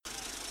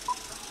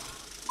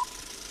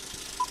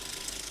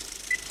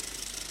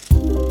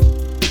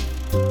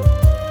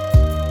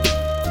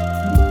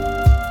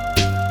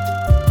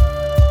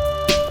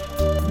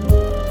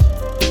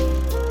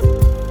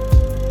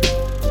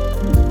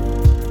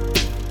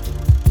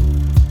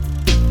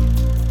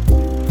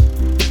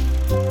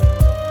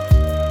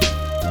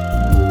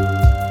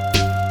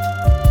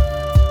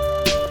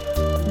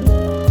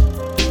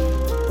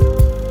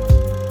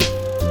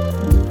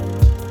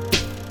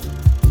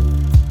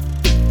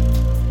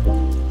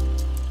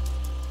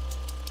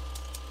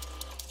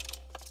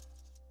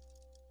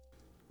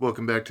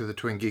Welcome back to the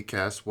Twin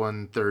Geekcast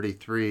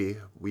 133.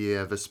 We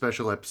have a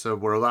special episode.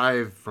 We're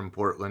live from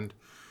Portland,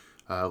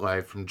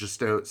 live from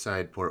just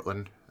outside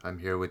Portland. I'm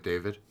here with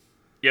David.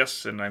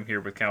 Yes, and I'm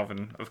here with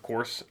Calvin, of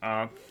course.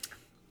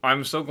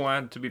 I'm so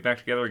glad to be back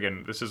together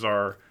again. This is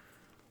our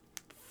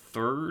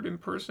third in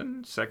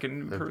person,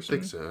 second in person. I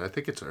think so. I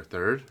think it's our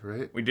third,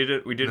 right? We did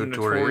it. We did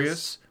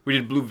Notorious. We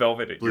did Blue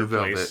Velvet at your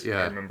place.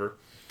 Yeah, I remember.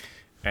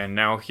 And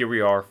now here we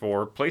are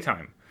for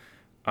Playtime.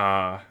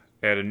 At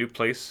a new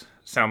place.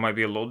 Sound might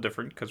be a little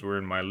different because we're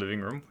in my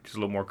living room, which is a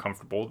little more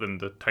comfortable than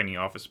the tiny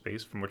office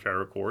space from which I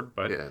record.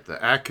 But yeah, the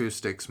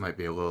acoustics might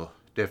be a little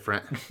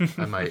different.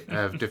 I might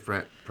have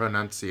different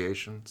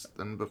pronunciations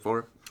than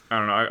before. I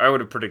don't know. I would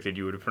have predicted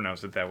you would have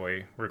pronounced it that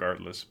way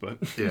regardless. But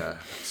yeah.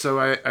 So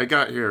I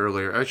got here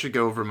earlier. I should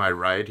go over my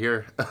ride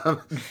here.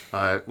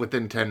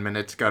 Within 10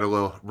 minutes, got a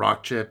little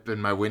rock chip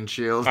in my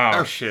windshield.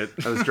 Oh, shit.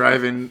 I was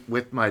driving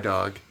with my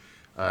dog,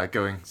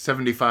 going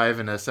 75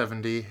 and a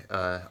 70.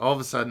 All of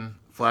a sudden,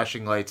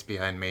 flashing lights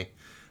behind me.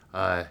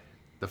 The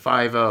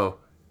 5-0,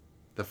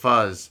 the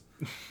fuzz,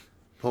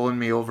 pulling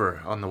me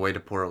over on the way to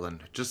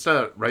Portland. Just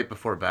right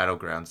before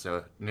Battleground,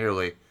 so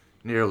nearly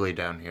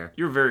down here.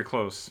 You're very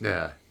close.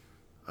 Yeah.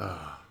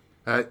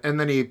 And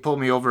then he pulled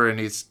me over and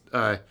he's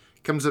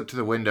comes up to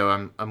the window.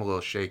 I'm a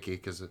little shaky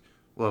because,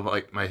 well,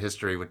 like my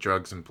history with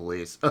drugs and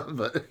police.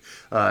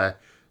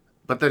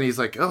 But then he's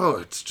like, "Oh,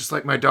 it's just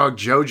like my dog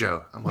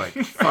Jojo." I'm like,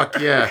 "Fuck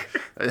yeah."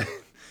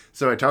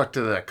 So I talked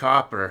to the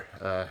copper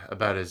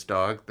about his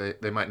dog.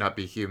 They might not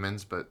be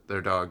humans, but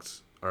their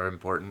dogs are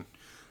important.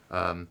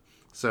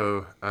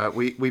 So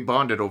we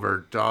bonded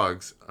over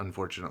dogs,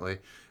 unfortunately.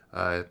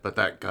 But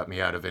that got me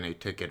out of any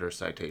ticket or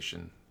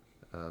citation.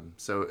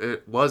 So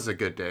it was a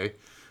good day,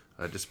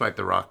 despite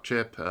the rock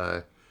chip.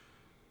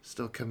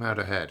 Still come out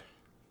ahead.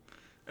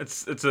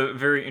 It's a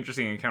very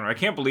interesting encounter. I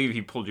can't believe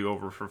he pulled you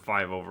over for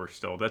 5 over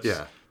still.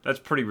 That's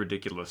pretty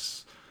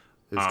ridiculous.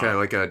 It's kind of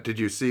like did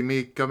you see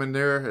me coming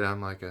there? And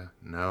I'm like,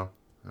 no,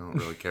 I don't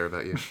really care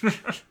about you.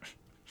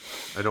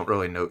 I don't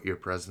really note your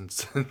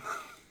presence.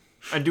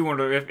 I do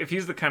wonder if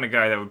he's the kind of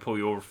guy that would pull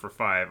you over for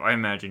 5. I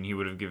imagine he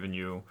would have given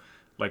you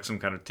like some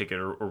kind of ticket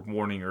or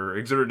warning or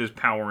exerted his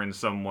power in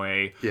some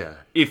way. Yeah.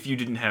 If you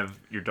didn't have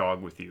your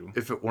dog with you.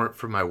 If it weren't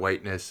for my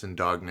whiteness and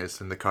dogness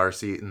and the car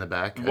seat in the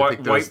back, I white,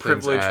 think those white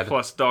privilege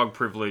plus dog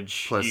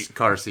privilege plus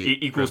car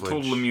seat equals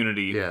privilege. Total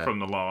immunity from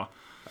the law.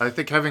 I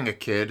think having a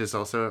kid is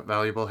also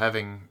valuable.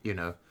 Having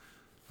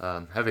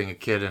having a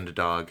kid and a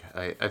dog,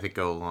 I think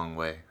go a long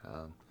way.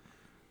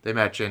 They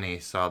match any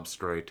sob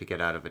story to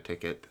get out of a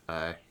ticket,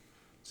 so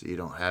you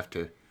don't have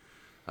to.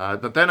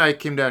 But then I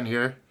came down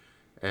here,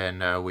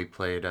 and we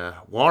played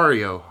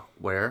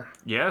WarioWare.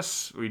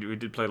 Yes, we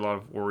did play a lot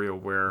of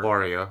WarioWare.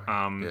 Wario.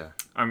 Yeah.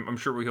 I'm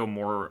sure we'll hear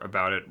more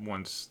about it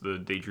once the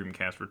Daydream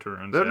cast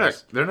returns.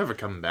 They're never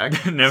coming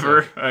back.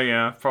 Never. So.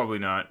 Yeah, probably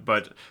not.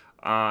 But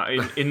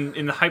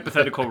in the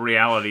hypothetical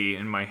reality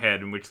in my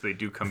head in which they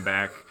do come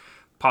back,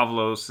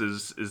 Pavlos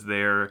is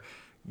there,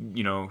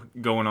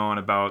 going on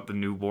about the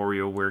new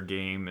WarioWare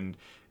game,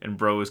 and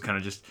Bro is kind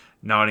of just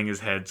nodding his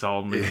head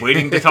solemnly,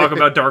 waiting to talk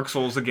about Dark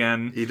Souls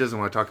again. He doesn't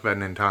want to talk about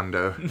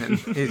Nintendo, and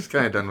he's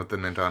kind of done with the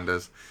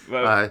Nintendos.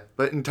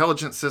 But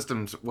Intelligent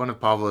Systems, one of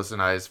Pavlos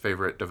and I's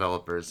favorite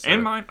developers. So.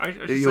 And mine.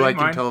 You like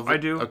mine. Intelligent? I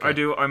do. Okay. I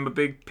do. I'm a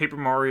big Paper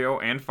Mario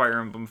and Fire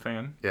Emblem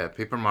fan. Yeah,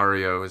 Paper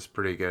Mario is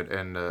pretty good,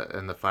 and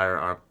the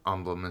Fire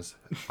Emblem is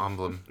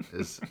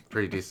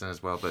pretty decent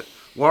as well. But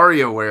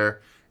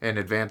WarioWare and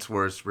Advance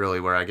Wars really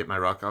where I get my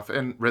rock off,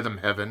 and Rhythm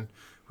Heaven,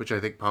 which I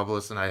think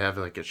Pavlos and I have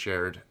like a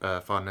shared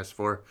fondness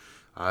for.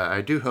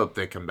 I do hope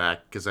they come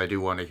back because I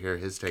do want to hear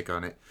his take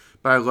on it.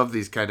 But I love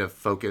these kind of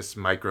focused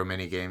micro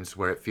mini games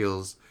where it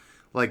feels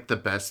like the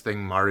best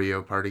thing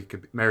Mario Party,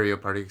 could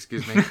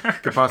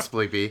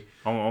possibly be.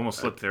 Almost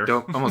slipped there.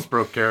 Almost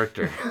broke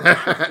character.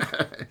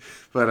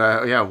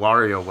 But yeah,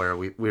 WarioWare,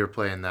 we were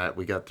playing that.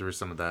 We got through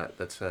some of that.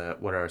 That's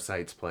what our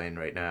site's playing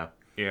right now.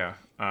 Yeah,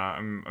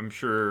 I'm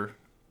sure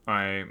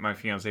my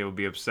fiance will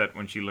be upset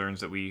when she learns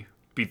that we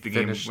beat the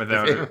game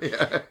without her.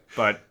 Yeah.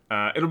 But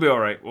it'll be all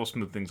right. We'll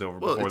smooth things over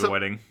before the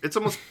wedding. It's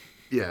almost,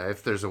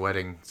 if there's a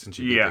wedding since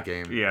you beat the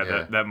game.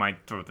 Yeah, that might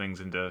throw things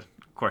into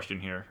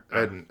question here.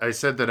 And I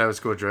said that I was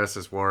going to dress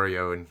as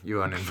Wario, and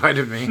you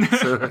uninvited me,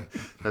 so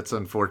that's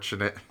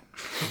unfortunate.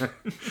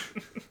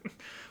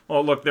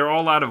 Well, look, they're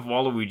all out of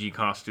Waluigi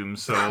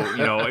costumes, so,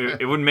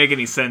 it wouldn't make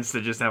any sense to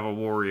just have a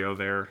Wario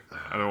there.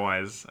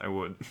 Otherwise, I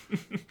would.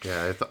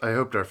 Yeah, I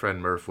hoped our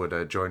friend Murph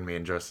would join me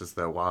and dress as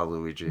the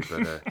Waluigi,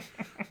 but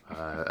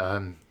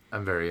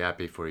I'm very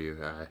happy for you.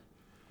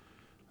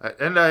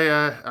 And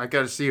I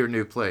got to see your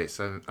new place.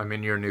 I'm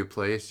in your new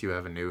place. You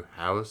have a new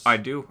house. I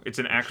do. It's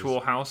an actual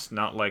house,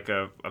 not like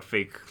a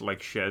fake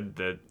shed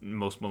that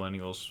most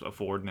millennials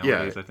afford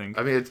nowadays. I think.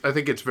 I mean, I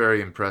think it's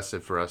very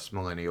impressive for us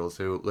millennials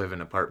who live in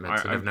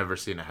apartments and have never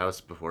seen a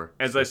house before.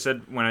 As I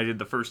said when I did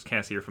the first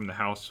cast here from the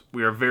house,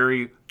 we are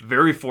very,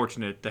 very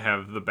fortunate to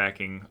have the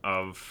backing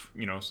of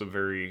some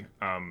very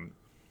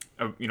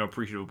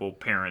appreciable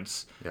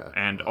parents,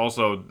 and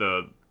also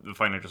the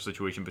financial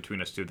situation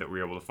between us two that we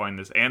were able to find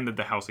this, and that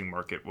the housing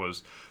market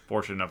was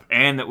fortunate enough,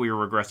 and that we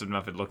were aggressive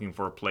enough at looking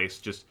for a place.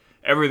 Just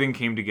everything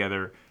came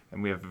together,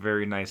 and we have a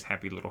very nice,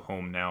 happy little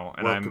home now.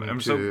 And I'm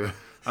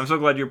so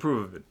glad you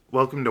approve of it.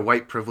 Welcome to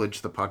White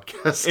Privilege, the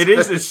podcast. It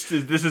is.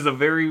 This is a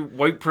very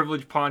white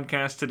privilege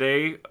podcast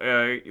today,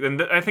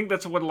 and I think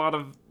that's what a lot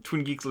of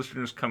Twin Geeks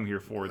listeners come here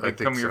for. They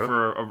come here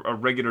for a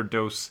regular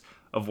dose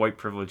of white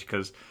privilege,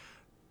 because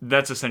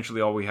that's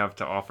essentially all we have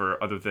to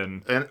offer, other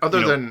than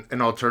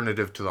an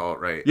alternative to the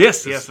alt-right.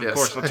 Yes, of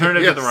course,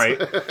 alternative to the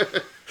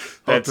right.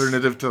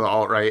 Alternative to the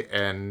alt-right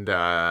and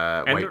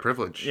white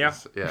privilege. Yeah,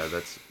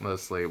 that's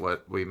mostly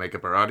what we make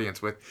up our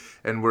audience with.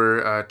 And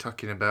we're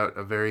talking about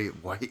a very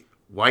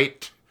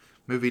white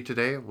movie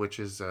today, which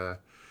is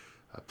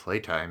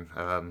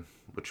PlayTime,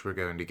 which we're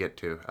going to get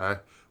to.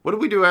 What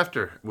did we do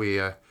after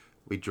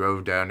we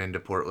drove down into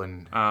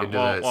Portland, into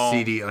the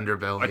seedy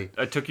underbelly?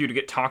 I took you to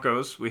get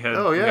tacos. We had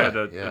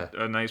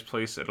a nice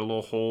place at a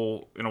little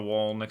hole in a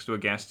wall next to a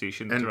gas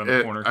station that's around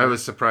the corner. I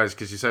was surprised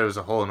because you said it was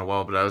a hole in a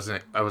wall, but I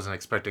wasn't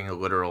expecting a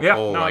literal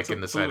hole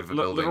in the side of a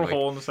building. Literal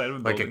hole in the side of a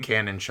building. Like a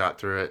cannon shot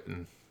through it,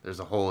 and there's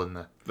a hole in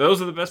the.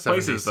 Those are the best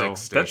places, though.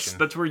 Station.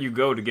 That's where you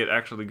go to get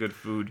actually good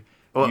food.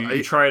 Well,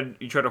 you tried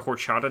a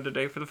horchata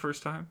today for the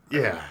first time?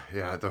 Yeah,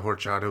 the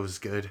horchata was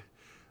good.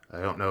 I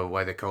don't know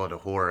why they call it a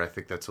whore. I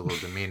think that's a little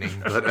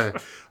demeaning.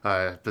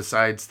 But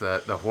besides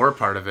the whore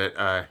part of it,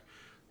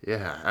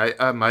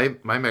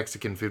 my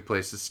Mexican food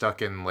place is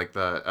stuck in like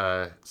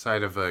the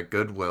side of a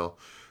Goodwill,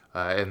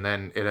 and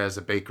then it has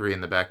a bakery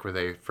in the back where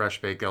they fresh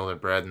bake all their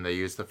bread, and they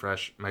use the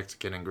fresh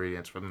Mexican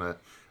ingredients from the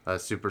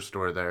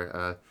superstore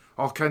there.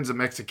 All kinds of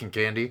Mexican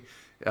candy.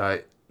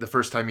 The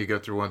first time you go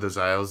through one of those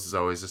aisles is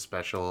always a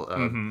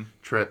special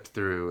trip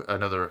through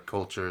another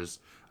culture's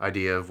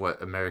idea of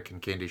what American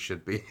candy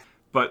should be.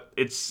 But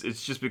it's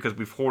just because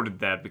we've hoarded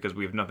that because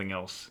we have nothing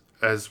else.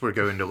 As we're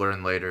going to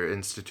learn later,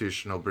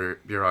 institutional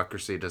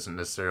bureaucracy doesn't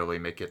necessarily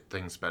make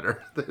things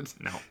better.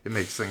 No. It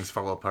makes things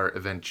fall apart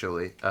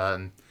eventually.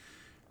 I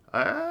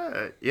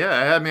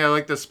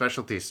like the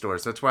specialty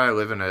stores. That's why I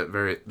live in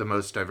the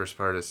most diverse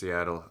part of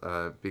Seattle,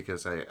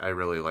 because I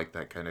really like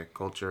that kind of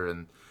culture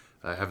and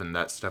having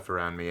that stuff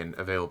around me and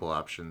available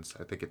options.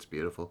 I think it's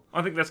beautiful.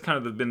 I think that's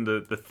kind of been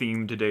the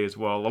theme today as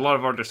well. A lot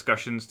of our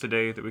discussions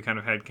today that we kind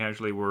of had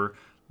casually were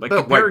like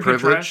compare and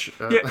contrast.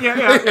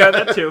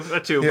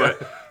 That too. Yeah.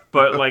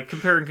 But like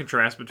compare and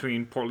contrast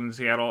between Portland and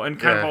Seattle, and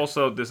kind of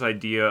also this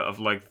idea of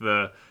like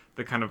the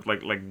kind of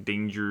like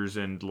dangers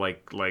and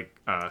like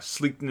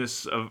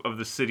sleekness of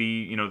the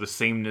city, the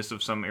sameness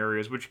of some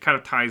areas, which kind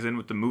of ties in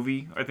with the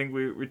movie I think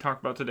we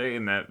talked about today,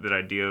 and that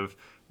idea of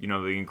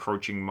the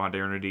encroaching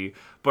modernity,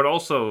 but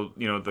also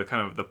the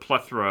kind of the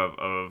plethora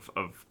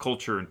of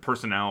culture and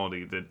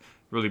personality that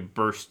really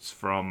bursts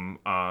from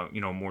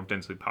more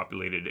densely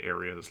populated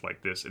areas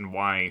like this, and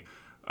why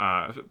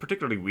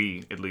particularly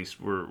we, at least,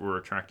 were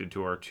attracted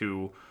to our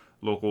two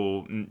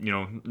local,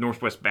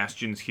 northwest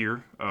bastions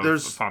here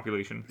of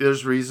population.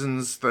 There's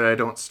reasons that I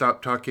don't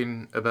stop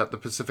talking about the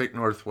Pacific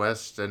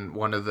Northwest, and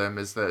one of them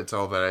is that it's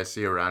all that I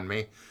see around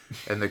me,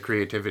 and the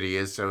creativity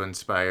is so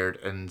inspired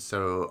and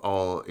so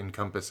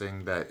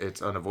all-encompassing that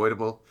it's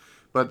unavoidable.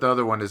 But the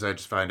other one is I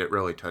just find it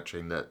really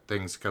touching that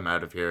things come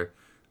out of here,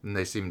 and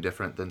they seem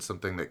different than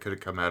something that could have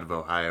come out of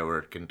Ohio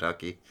or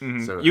Kentucky.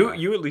 Mm-hmm. So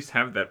you at least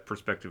have that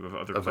perspective of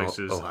other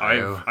places.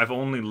 Ohio. I've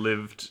only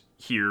lived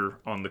here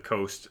on the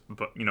coast,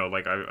 but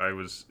I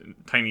was in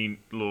a tiny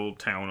little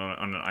town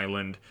on an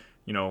island.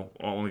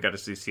 Only got to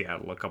see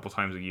Seattle a couple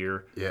times a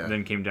year. Yeah. And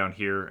then came down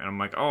here, and I'm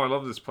like, oh, I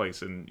love this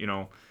place, and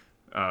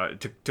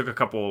it took a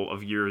couple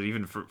of years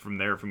even from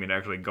there for me to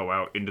actually go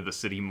out into the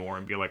city more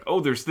and be like,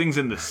 oh, there's things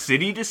in the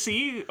city to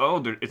see.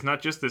 Oh, it's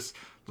not just this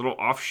little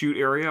offshoot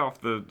area off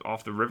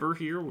the river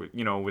here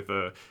with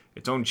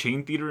its own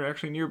chain theater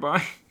actually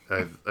nearby.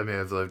 I've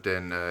lived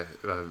in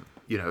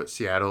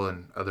Seattle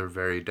and other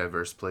very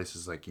diverse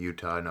places like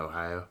Utah and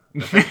Ohio.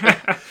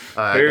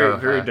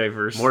 Very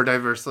diverse. More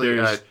diversely,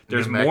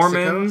 there's New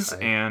Mormons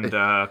and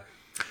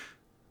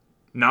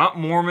not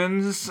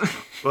Mormons.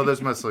 Well,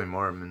 there's mostly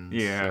Mormons.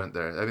 Yeah, aren't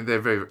there? I mean,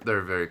 they're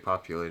very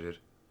populated.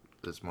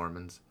 There's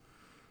Mormons.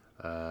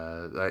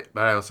 But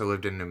I also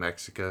lived in New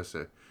Mexico,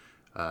 so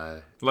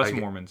less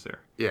Mormons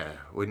there. Yeah,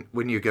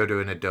 when you go to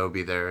an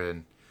adobe there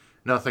and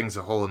nothing's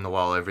a hole in the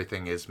wall,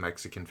 everything is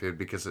Mexican food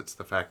because it's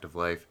the fact of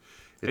life.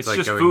 It's like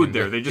just food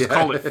there. They just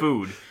call it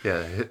food.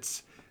 Yeah,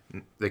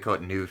 they call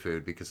it new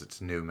food because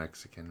it's new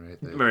Mexican, right?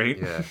 Right.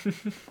 Yeah.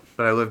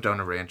 But I lived on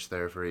a ranch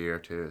there for a year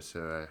too,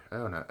 so I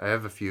don't know. I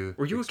have a few.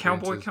 Were you a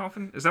cowboy,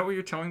 Calvin? Is that what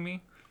you're telling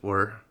me?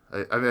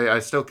 I mean, I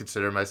still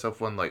consider myself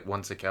one. Like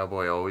once a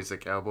cowboy, always a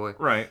cowboy.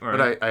 Right.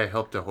 But I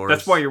helped a horse.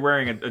 That's why you're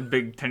wearing a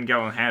big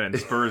 10-gallon hat and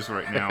spurs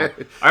right now.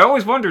 I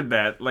always wondered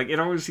that. Like it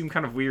always seemed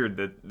kind of weird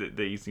that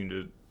you seem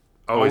to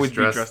always be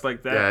dressed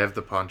like that. Yeah, I have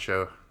the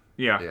poncho.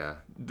 Yeah.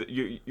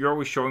 You're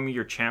always showing me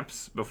your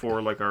champs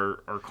before like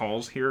our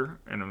calls here,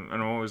 and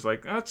I'm always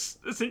like, that's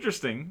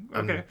interesting.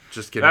 Okay. I'm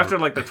just kidding. After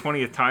like the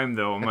 20th time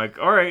though, I'm like,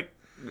 all right,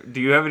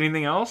 Do you have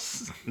anything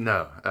else?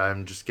 No,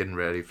 I'm just getting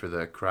ready for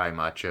the Cry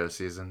Macho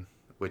season,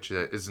 which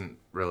isn't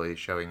really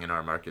showing in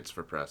our markets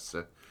for press.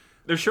 So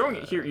They're showing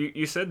it here.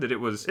 You said that it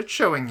was. it's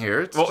showing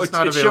here. It's Well, just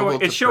not available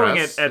to it's showing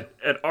press. it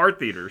at our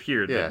theater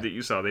here Yeah. that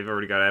you saw. They've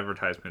already got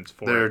advertisements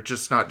for They're it.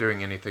 just not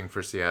doing anything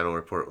for Seattle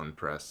or Portland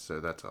press, so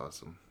that's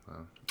awesome.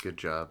 Good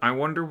job. I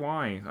wonder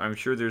why. I'm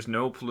sure there's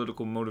no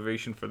political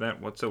motivation for that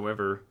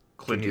whatsoever.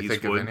 Clint Can you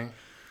think of Eastwood. any?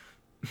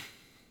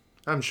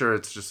 I'm sure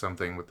it's just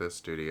something with the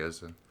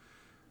studios, and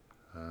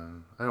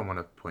I don't want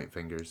to point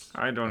fingers.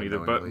 I don't either,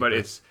 unknowingly, but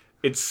it's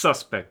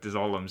suspect is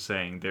all I'm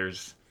saying.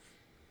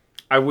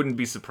 I wouldn't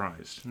be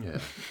surprised. yeah.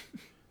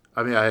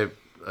 I mean,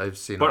 I've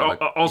seen, But all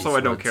the also, I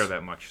don't Eastwoods. care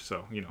that much.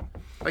 So you know,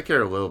 I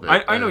care a little bit.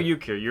 I know you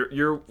care.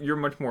 You're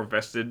much more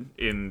vested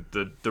in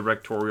the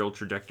directorial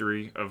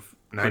trajectory of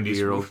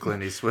 90-year-old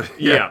Clint Eastwood.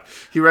 Yeah.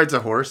 He rides a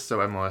horse, so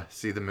I'm gonna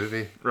see the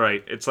movie.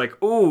 Right. It's like,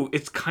 oh,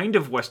 it's kind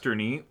of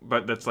westerny,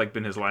 but that's like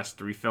been his last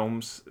 3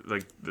 films,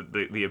 like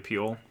the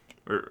appeal,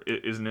 or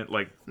isn't it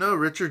like? No,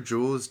 Richard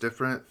Jewell is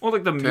different. Well,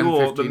 like the 10, mule.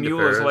 15 The to mule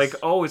is Paris. like,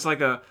 oh, it's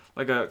like a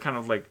kind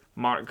of like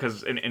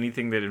because in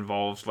anything that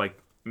involves like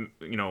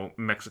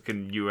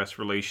Mexican U.S.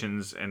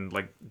 relations and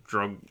like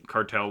drug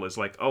cartel is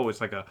like, oh,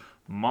 it's like a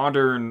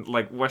modern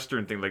like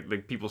Western thing.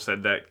 Like people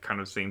said that kind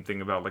of same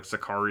thing about like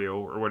Sicario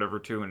or whatever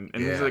too, and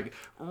he's Yeah. like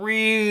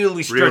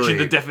really stretching Really-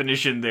 the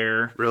definition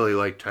there. Really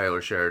like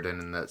Tyler Sheridan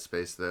in that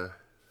space, though.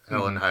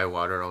 Hell and High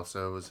Water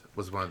also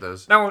was one of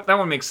those. That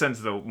one makes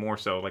sense though, more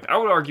so. Like I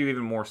would argue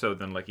even more so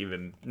than like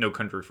even No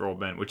Country for Old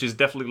Men, which is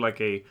definitely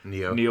like a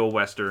neo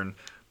western,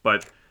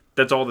 but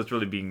that's all that's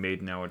really being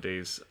made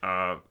nowadays.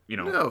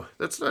 No,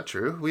 that's not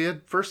true. We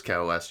had First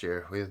Cow last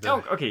year. We had the,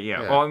 Oh, okay,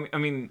 yeah. Yeah. Well, I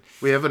mean,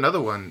 we have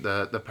another one,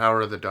 the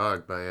Power of the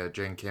Dog by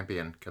Jane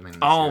Campion coming this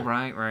oh, year.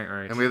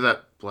 right. And we have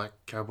that Black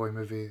Cowboy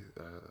movie.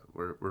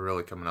 We're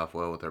really coming off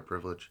well with our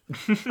privilege.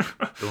 The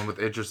one with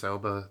Idris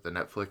Elba, the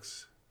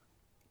Netflix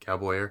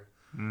Cowboyer.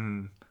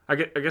 I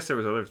guess there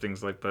was other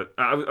things like, but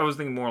I was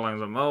thinking more along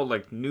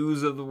like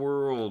News of the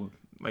World.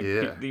 Like,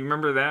 Yeah. do you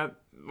remember that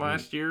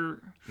last year?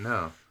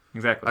 No,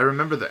 Exactly. I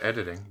remember the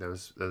editing. That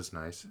was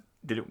nice.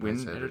 Did it win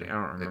Nice editing? I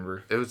don't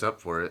remember. It was up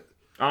for it.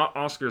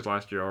 Oscars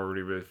last year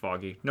already really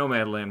foggy.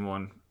 Nomadland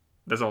won.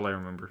 That's all I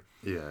remember.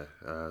 Yeah.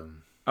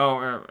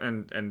 Oh,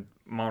 and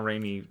Ma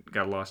Rainey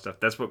got a lot of stuff.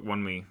 That's what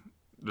won me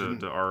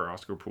our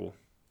Oscar pool.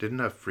 Didn't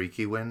a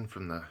Freaky win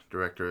from the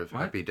director of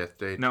What? Happy Death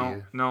Day to No,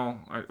 You? no.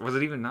 Was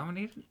it even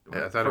nominated?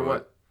 Yeah, I thought For it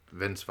was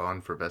Vince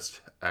Vaughn for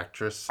Best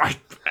Actress.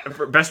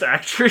 For Best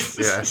Actress?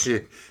 Yeah,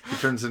 he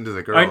turns into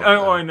the girl.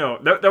 I know.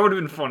 That would have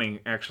been funny,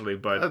 actually,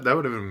 but... That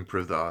would have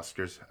improved the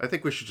Oscars. I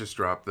think we should just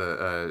drop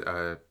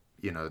the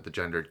the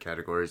gendered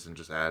categories and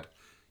just add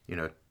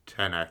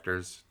 10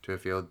 actors to a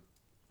field,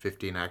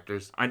 15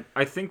 actors.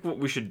 I think what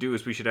we should do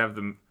is we should have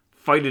them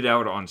fight it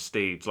out on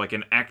stage, like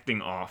an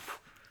acting off.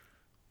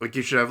 Like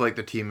you should have like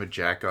the team of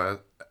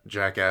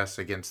Jackass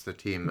against the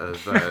team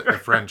of the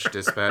French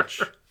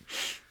Dispatch.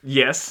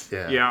 Yes.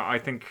 Yeah. I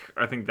think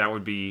that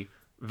would be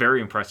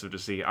very impressive to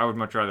see. I would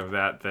much rather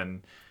that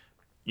than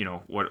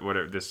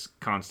whatever this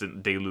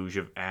constant deluge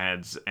of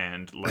ads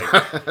and like.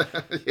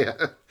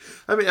 Yeah,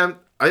 I mean,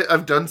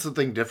 I've done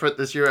something different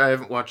this year. I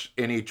haven't watched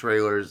any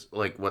trailers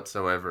like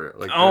whatsoever,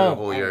 like through the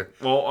whole year.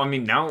 Well, I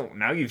mean,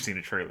 now you've seen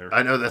a trailer.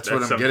 I know that's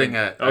what I'm getting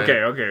at.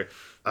 Okay.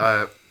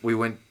 We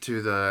went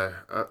to the.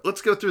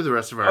 Let's go through the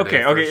rest of our. Okay.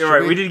 day Okay. first, All should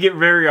right. We did get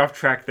very off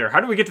track there.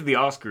 How do we get to the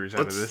Oscars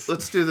out of this?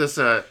 Let's do this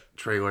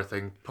trailer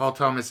thing. Paul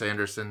Thomas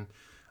Anderson.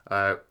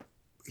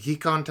 He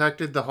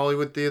contacted the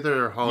Hollywood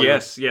Theater, or Hollywood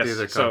Yes.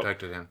 Theater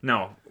contacted him.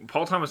 No,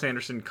 Paul Thomas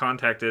Anderson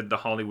contacted the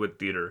Hollywood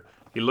Theater.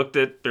 He looked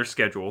at their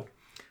schedule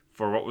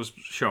for what was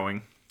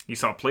showing. He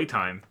saw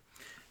PlayTime,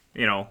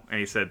 and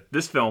he said,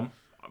 "This film,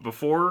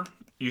 before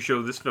you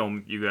show this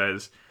film, you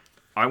guys,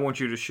 I want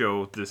you to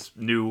show this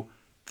new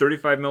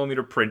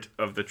 35mm print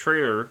of the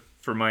trailer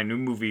for my new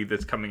movie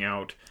that's coming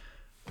out."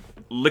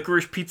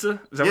 Licorice Pizza?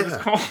 Is that what it's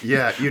called?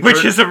 Yeah.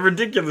 Which is a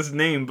ridiculous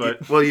name,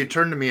 but... Well, you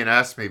turned to me and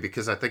asked me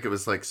because I think it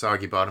was like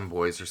Soggy Bottom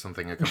Boys or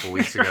something a couple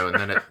weeks ago, and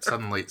then it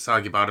suddenly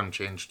Soggy Bottom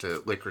changed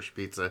to Licorice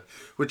Pizza,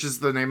 which is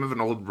the name of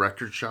an old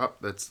record shop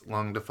that's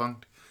long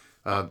defunct.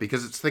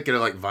 Because it's thinking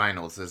of like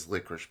vinyls as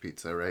Licorice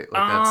Pizza, right?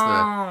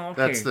 Like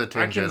that's the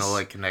tangential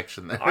like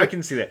connection there. I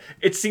can see that.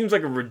 It seems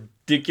like a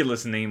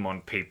ridiculous name on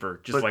paper.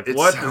 Just But like it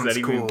what does sounds that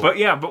even mean? cool. But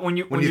yeah, but when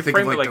you think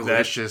frame of like it like that,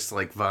 delicious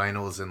like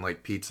vinyls and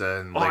like pizza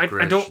and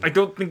licorice. I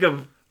don't think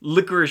of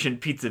licorice and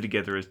pizza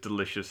together as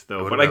delicious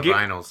though. What But about I get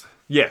vinyls.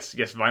 yes,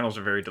 vinyls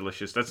are very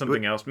delicious. That's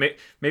something else.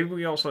 Maybe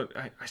we also.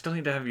 I still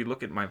need to have you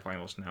look at my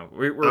vinyls now.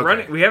 We're Okay.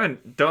 running. We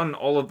haven't done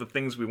all of the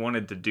things we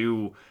wanted to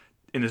do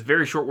in this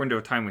very short window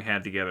of time we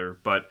had together,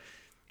 but.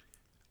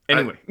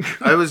 Anyway,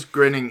 I was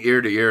grinning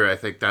ear to ear. I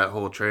think that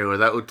whole trailer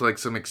that looked like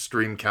some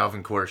extreme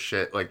Calvin core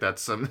shit. Like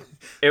that's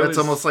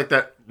almost like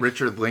that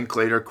Richard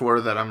Linklater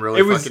core that I'm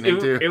really fucking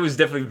into. It was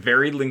definitely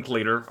very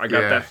Linklater. I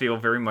got Yeah. that feel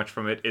very much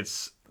from it.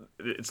 It's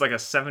like a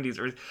 70s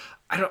or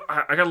I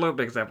got a little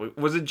bit example.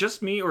 Was it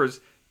just me or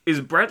is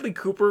Bradley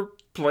Cooper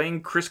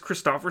playing Chris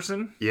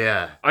Christopherson.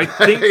 Yeah. I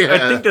think Yeah. I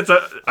think that's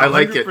a I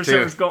like it, 100%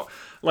 too. was going.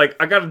 Like,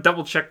 I gotta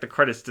double check the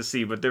credits to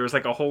see, but there was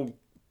like a whole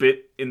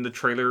bit in the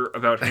trailer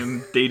about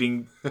him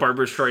dating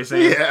Barbara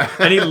Streisand, Yeah.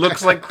 and he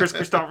looks like Chris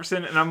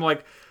Christopherson, and I'm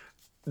like,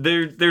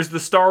 there's the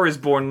Star is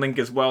Born link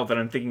as well that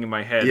I'm thinking in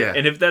my head, Yeah.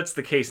 and if that's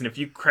the case, and if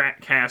you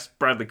cast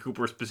Bradley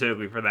Cooper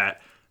specifically for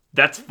that,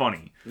 that's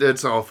funny.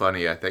 It's all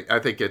funny, I think. I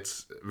think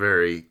it's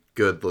very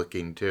good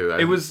looking, too.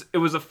 It was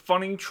a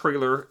funny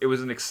trailer. It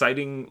was an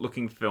exciting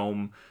looking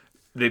film.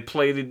 They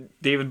played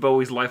David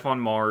Bowie's Life on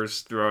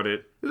Mars throughout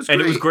it. It was and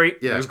great. it was great.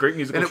 Yeah. It was great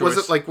musical And it choice.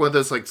 wasn't like one of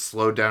those like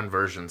slowed down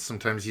versions.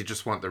 Sometimes you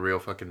just want the real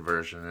fucking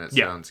version and it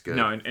sounds good.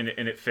 No, and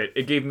it fit.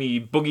 It gave me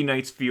Boogie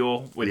Nights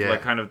feel with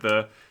like kind of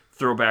the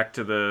throwback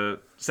to the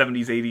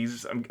 70s,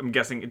 80s. I'm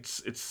guessing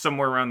it's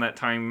somewhere around that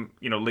time,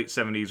 late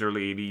 70s,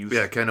 early 80s.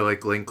 Yeah, kind of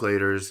like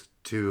Linklater's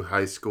two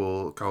high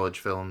school, college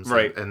films.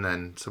 Right. And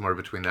then somewhere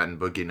between that and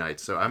Boogie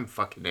Nights. So I'm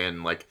fucking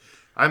in. Like,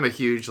 I'm a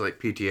huge like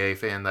PTA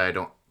fan that I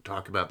don't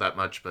talk about that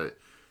much, but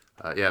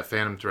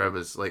Phantom Thread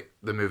was like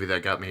the movie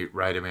that got me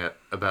writing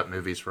about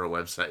movies for a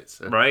website.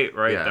 So, Right.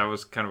 Yeah. That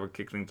was kind of what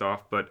kicked things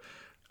off. But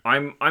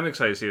I'm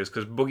excited to see this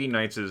because Boogie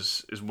Nights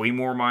is way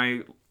more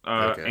my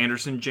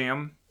Anderson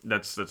jam.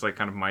 That's like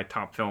kind of my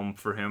top film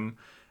for him,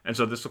 and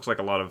so this looks like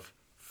a lot of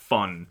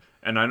fun.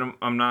 And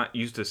I'm not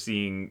used to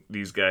seeing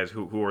these guys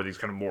who are these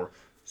kind of more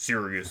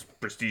serious,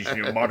 prestige,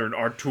 modern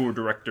auteur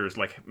directors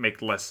like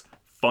make less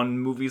fun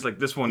movies. Like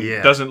this one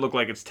doesn't look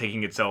like it's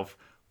taking itself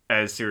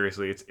as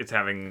seriously. It's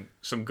having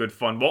some good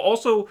fun, while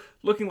also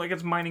looking like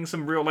it's mining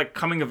some real like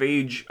coming of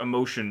age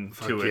emotion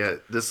to it. Yeah,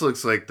 this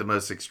looks like the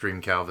most extreme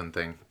Calvin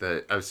thing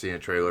that I've seen a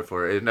trailer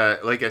for. And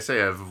like I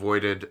say, I've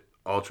avoided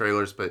all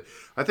trailers, but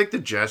I think the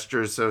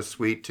gesture is so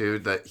sweet too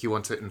that he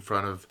wants it in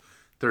front of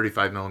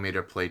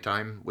 35mm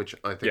PlayTime, which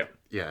I think,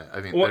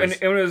 I mean, well, and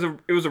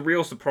it was a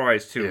real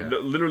surprise too. Yeah.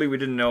 Literally, we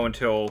didn't know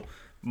until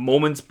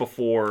moments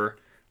before,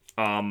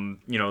 the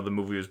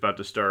movie was about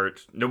to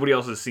start. Nobody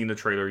else has seen the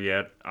trailer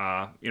yet.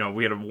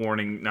 We had a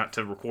warning not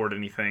to record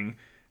anything,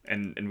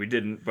 and we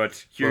didn't.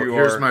 But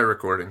here's my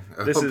recording.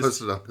 I'll This is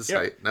post it on the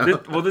site.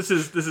 No. This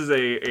is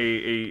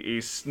a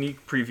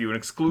sneak preview, an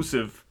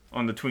exclusive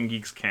on the Twin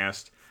Geeks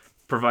cast,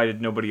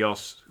 provided nobody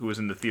else who was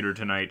in the theater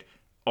tonight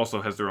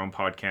also has their own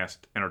podcast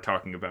and are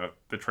talking about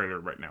the trailer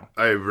right now.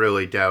 I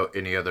really doubt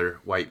any other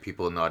white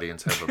people in the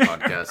audience have a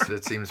podcast.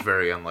 It seems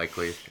very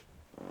unlikely.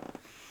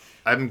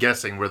 I'm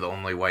guessing we're the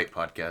only white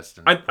podcast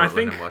in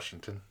Portland and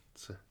Washington.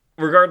 So.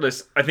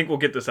 Regardless, I think we'll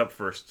get this up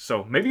first.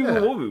 So maybe we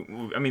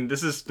will. I mean,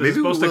 this is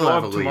supposed to go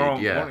up tomorrow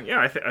morning.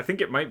 Yeah, I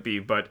think it might be,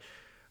 but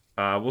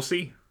we'll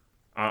see.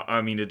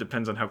 I mean, it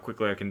depends on how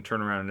quickly I can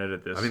turn around and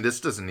edit this. I mean, this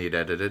doesn't need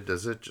edited,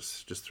 does it?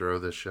 Just throw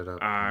this shit up.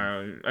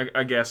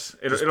 I guess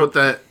it'll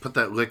put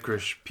that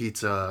licorice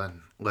pizza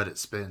and let it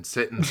spin,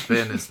 sit and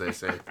spin, as they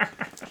say.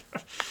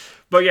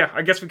 But yeah,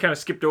 I guess we kind of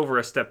skipped over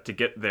a step to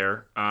get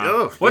there.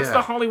 What's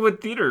the Hollywood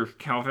Theater,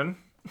 Calvin?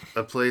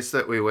 A place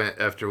that we went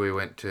after we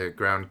went to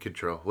Ground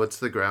Control. What's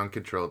the Ground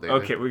Control,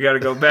 David? Okay, we got to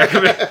go back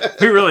a bit.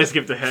 We really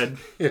skipped ahead.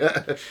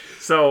 Yeah.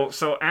 So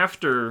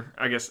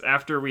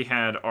after we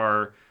had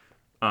our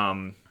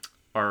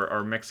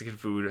Mexican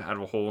food out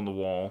of a hole in the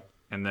wall,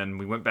 and then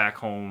we went back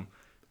home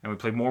and we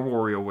played more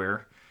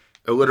WarioWare.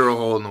 A literal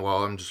hole in the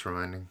wall, I'm just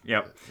reminding.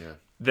 Yep. Yeah.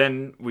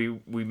 Then we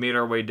made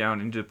our way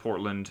down into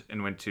Portland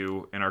and went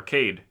to an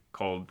arcade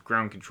called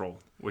Ground Control,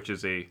 which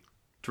is a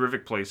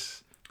terrific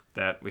place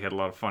that we had a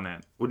lot of fun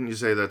at. Wouldn't you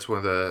say that's one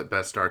of the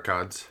best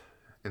arcades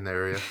in the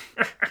area?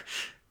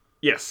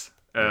 Yes.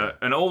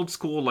 An old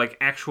school, like,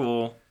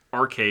 actual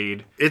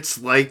arcade.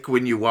 It's like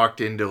when you walked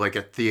into, like,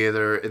 a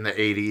theater in the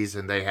 80s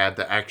and they had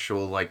the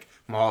actual, like,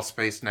 mall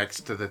space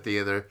next to the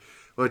theater,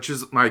 which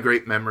is my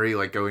great memory,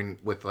 like, going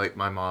with, like,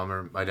 my mom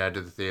or my dad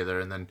to the theater,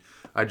 and then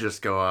I'd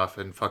just go off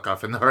and fuck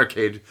off in the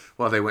arcade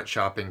while they went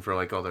shopping for,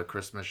 like, all their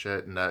Christmas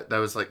shit, and that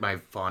was, like, my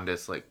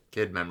fondest, like,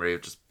 kid memory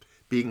of just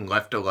being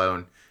left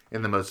alone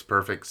in the most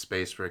perfect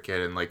space for a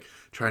kid and, like,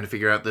 trying to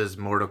figure out those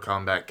Mortal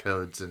Kombat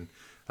codes and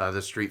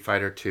the Street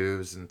Fighter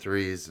 2s and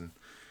 3s and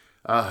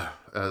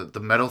the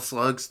Metal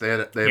Slugs. They had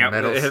a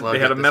Metal Slug. They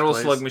had a Metal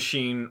place. Slug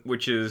machine,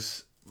 which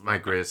is my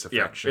greatest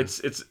affection.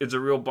 Yeah, it's a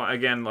real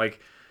again, like,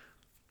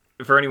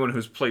 for anyone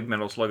who's played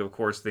Metal Slug, of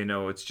course they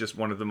know it's just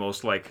one of the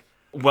most, like,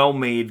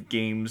 well-made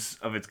games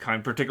of its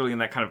kind, particularly in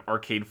that kind of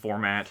arcade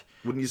format.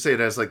 Wouldn't you say it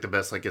has, like, the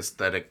best, like,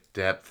 aesthetic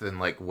depth and,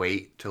 like,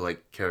 weight to,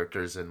 like,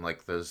 characters and,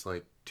 like, those,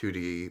 like,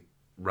 2D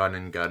run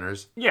and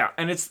gunners? Yeah,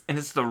 and it's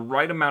the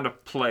right amount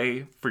of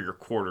play for your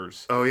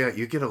quarters. Oh yeah,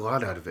 you get a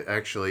lot out of it,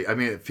 actually. I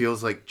mean, it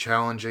feels like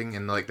challenging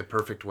in, like, the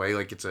perfect way.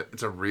 Like, it's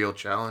a real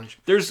challenge.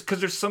 There's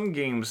some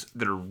games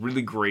that are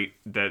really great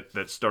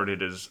that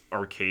started as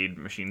arcade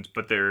machines,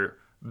 but they're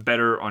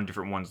better on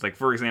different ones. Like,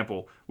 for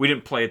example, we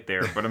didn't play it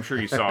there, but I'm sure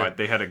you saw it.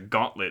 They had a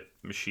Gauntlet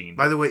machine.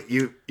 By the way,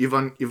 you've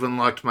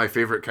unlocked my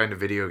favorite kind of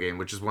video game,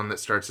 which is one that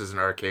starts as an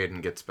arcade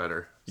and gets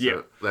better. So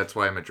yeah, that's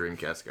why I'm a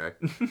Dreamcast guy.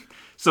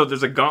 So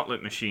there's a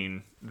Gauntlet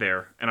machine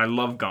there, and I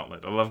love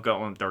Gauntlet. I love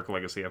Gauntlet Dark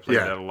Legacy. I played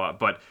that a lot,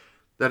 but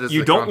That is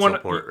You the don't console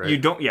want port, right? you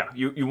don't yeah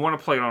you want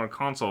to play it on a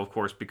console, of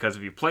course, because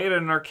if you play it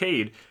in an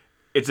arcade,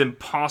 it's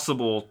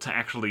impossible to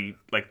actually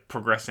like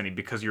progress any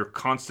because you're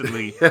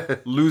constantly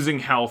losing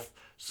health,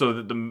 so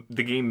that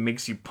the game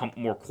makes you pump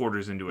more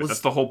quarters into it. That's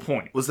the whole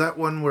point. Was that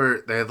one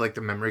where they had like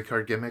the memory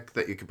card gimmick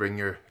that you could bring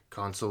your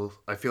console?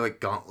 I feel like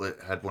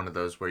Gauntlet had one of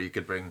those where you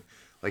could bring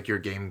like your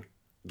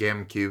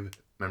GameCube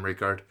memory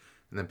card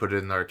and then put it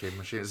in the arcade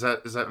machine. Is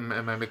that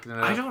am I making it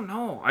up? I don't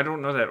know. I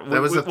don't know that.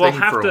 That was a We'll thing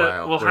have for a to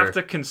while. we'll have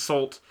to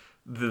consult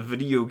the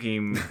video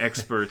game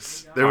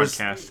experts There was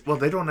podcast. well,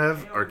 they don't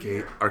have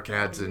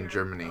arcades in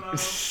Germany,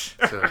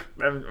 so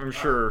I'm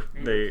sure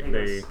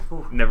they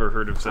never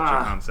heard of such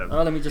a concept.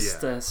 Oh, let me just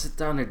sit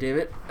down here,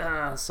 David.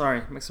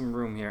 Sorry, make some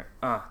room here.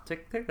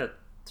 Take that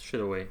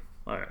shit away.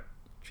 All right,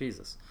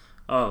 Jesus.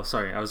 Oh,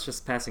 sorry, I was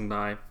just passing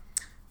by.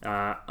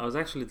 I was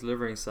actually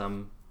delivering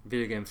some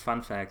video game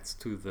fun facts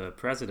to the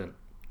president,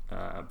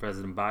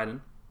 President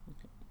Biden.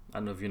 I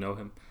don't know if you know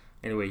him.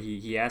 Anyway,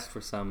 he asked for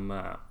some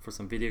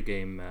video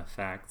game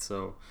facts.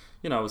 So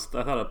I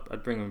thought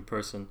I'd bring him in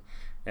person.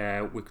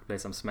 We could play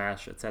some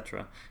Smash,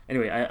 etc.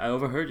 Anyway, I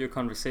overheard your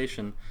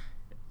conversation,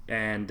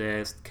 and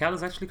Cal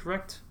is actually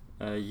correct.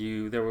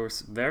 There were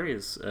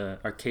various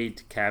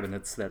arcade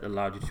cabinets that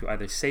allowed you to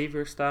either save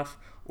your stuff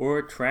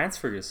or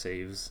transfer your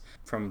saves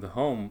from the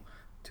home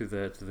to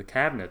the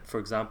cabinet. For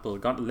example,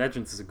 Gauntlet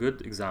Legends is a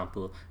good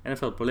example.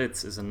 NFL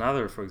Blitz is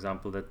another, for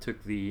example, that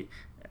took the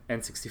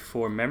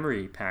N64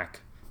 memory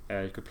pack.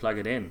 You could plug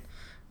it in.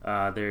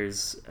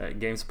 There's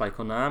games by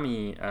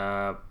Konami,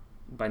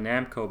 by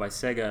Namco, by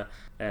Sega.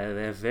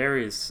 They have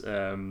various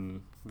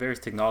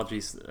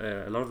technologies.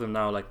 A lot of them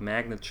now, like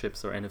magnet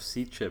chips or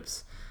NFC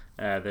chips,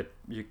 that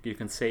you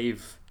can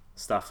save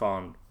stuff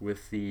on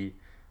with the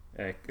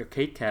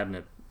arcade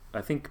cabinet. I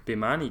think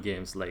Bemani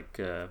games, like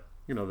the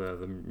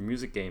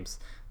music games,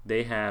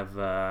 they have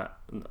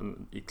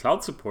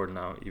cloud support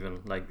now,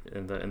 even like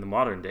in the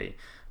modern day.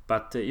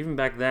 But even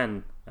back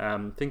then,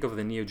 think of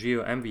the Neo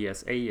Geo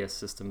MVS AES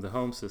system, the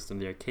home system,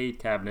 the arcade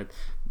cabinet.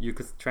 You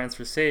could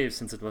transfer saves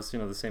since it was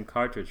the same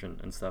cartridge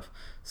and stuff.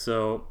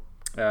 So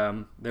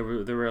there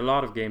were a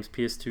lot of games,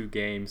 PS2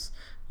 games.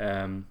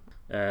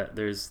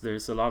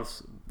 There's a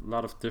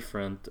lot of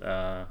different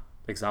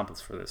examples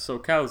for this. So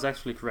Cal is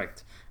actually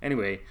correct.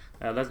 Anyway,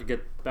 let's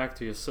get back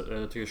to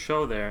your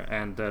show there,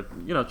 and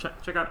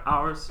check out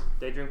ours,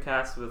 Daydream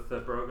Cast with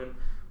Brogan.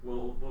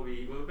 We'll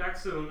be back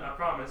soon. I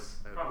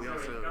promise. we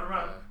also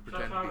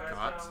pretend to be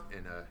cops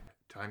in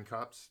Time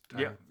Cops.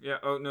 Yeah.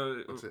 Oh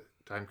no. What's it?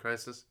 Time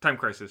Crisis. Time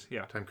Crisis.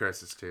 Yeah. Time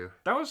Crisis 2.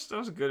 That was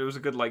good. It was a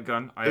good light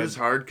gun. It was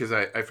hard because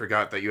I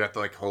forgot that you have to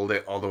like hold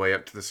it all the way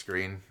up to the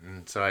screen,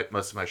 and so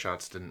most of my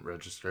shots didn't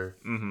register.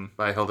 Mm-hmm.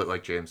 But I held it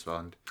like James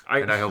Bond,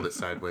 and I held it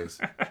sideways.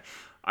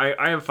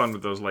 I have fun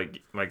with those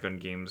light gun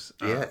games.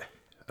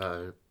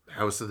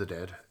 House of the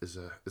Dead is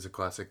a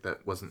classic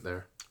that wasn't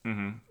there.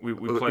 Mm-hmm. We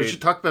played. We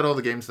should talk about all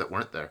the games that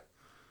weren't there.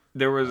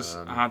 There was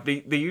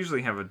they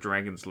usually have a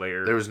Dragon's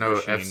Lair. There was no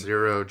machine.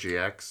 F-Zero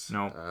GX,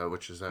 no,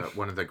 which is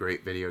one of the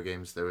great video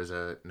games. There was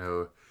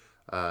no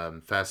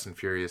Fast and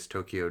Furious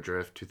Tokyo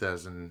Drift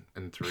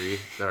 2003,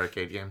 the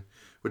arcade game,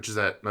 which is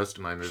at most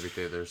of my movie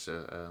theaters.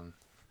 So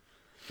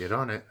get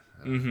on it.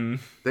 Mm-hmm.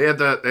 They had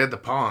the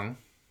Pong.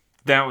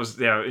 That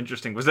was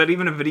interesting. Was that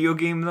even a video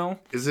game though?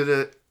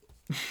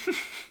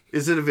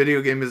 Is it a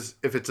video game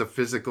if it's a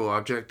physical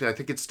object? I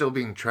think it's still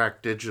being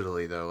tracked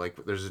digitally though.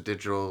 Like there's a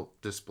digital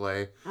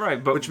display,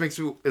 right? But which makes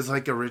it is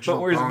like original.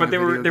 But they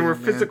were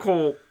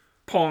physical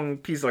Pong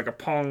pieces, like a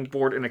Pong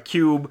board and a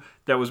cube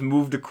that was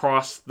moved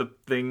across the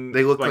thing.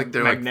 They look like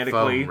they're magnetically,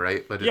 like foam,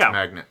 right? But it's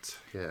magnets.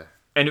 Yeah.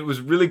 And it was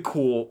really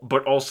cool,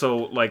 but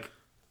also like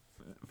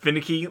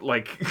finicky.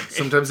 Like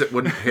sometimes it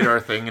wouldn't hit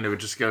our thing, and it would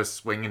just go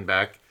swinging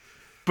back.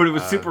 But it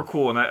was super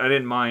cool, and I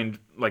didn't mind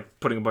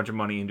like putting a bunch of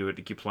money into it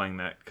to keep playing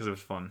that because it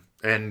was fun.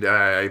 And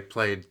I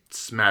played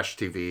Smash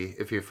TV.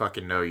 If you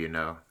fucking know, you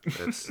know.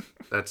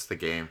 That's the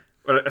game.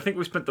 But I think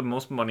we spent the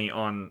most money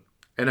on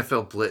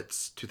NFL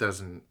Blitz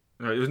 2000.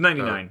 No, it was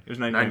 99. It was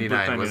 99.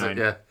 99, was it?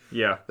 Yeah.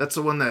 Yeah. That's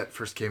the one that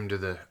first came to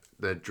the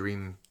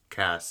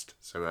Dreamcast.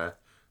 So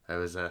I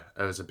was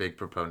a big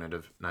proponent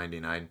of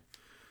 99.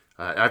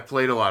 I've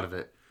played a lot of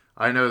it.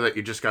 I know that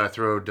you just gotta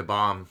throw the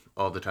bomb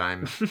all the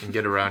time and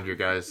get around your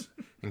guys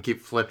and keep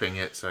flipping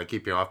it so I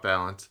keep you off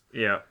balance.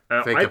 Yeah,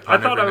 I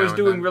thought I was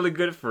doing really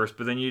good at first,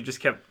 but then you just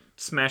kept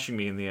smashing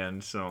me in the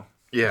end. So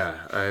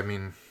yeah, I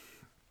mean,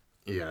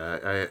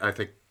 I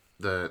think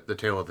the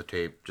tail of the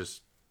tape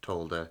just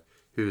told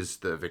who's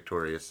the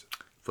victorious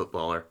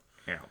footballer.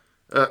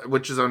 Yeah,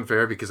 which is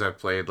unfair because I've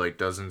played like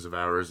dozens of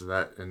hours of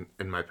that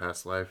in my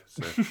past life.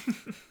 So.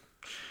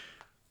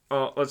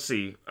 Let's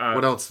see.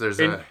 What else? There's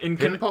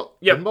pinball.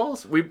 Yeah,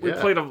 pinballs. We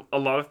played a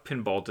lot of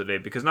pinball today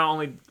because not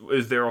only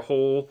is there a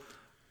whole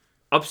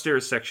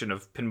upstairs section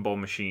of pinball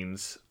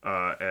machines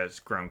as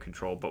ground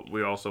control, but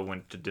we also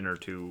went to dinner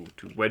to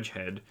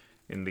Wedgehead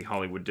in the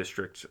Hollywood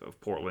district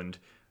of Portland,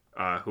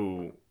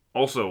 who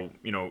also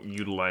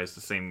utilize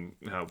the same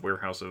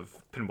warehouse of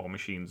pinball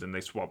machines, and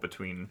they swap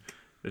between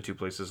the two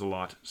places a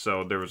lot,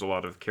 so there was a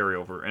lot of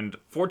carryover. And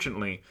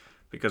fortunately,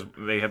 because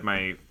they had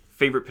my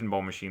favorite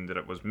pinball machine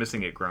that was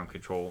missing at Ground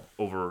Control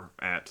over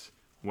at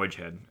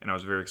Wedgehead, and I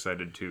was very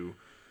excited to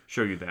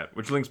show you that,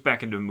 which links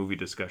back into a movie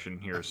discussion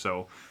here.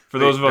 So for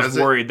those of us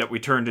worried that we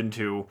turned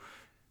into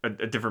a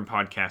different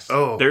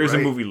podcast, there is a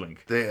movie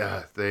link. They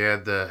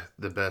had the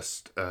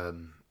best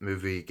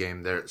movie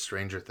game there at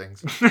Stranger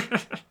Things.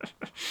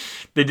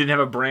 They did have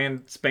a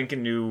brand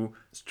spanking new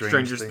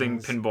Stranger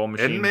Things pinball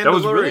machine. And that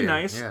was really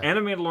nice. Yeah. And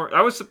a Mandalorian.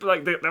 I was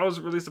like, that was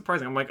really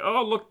surprising. I'm like,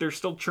 oh look, they're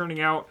still churning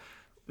out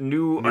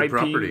new IP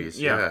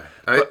properties. Yeah.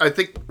 I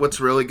think what's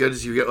really good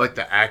is you get like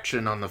the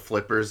action on the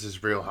flippers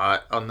is real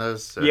hot on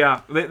those. So.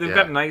 Yeah, they've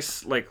got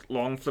nice like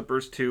long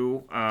flippers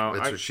too.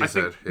 That's what she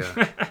said.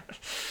 Yeah.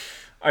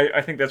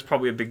 I think that's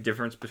probably a big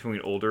difference between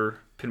older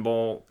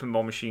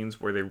pinball machines,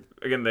 where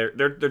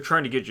they're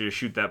trying to get you to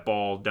shoot that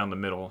ball down the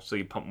middle, so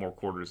you pump more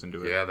quarters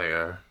into it. Yeah, they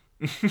are.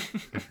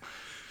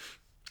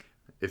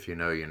 If you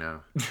know, you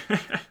know.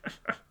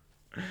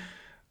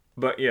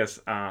 But yes,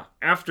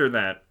 after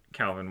that,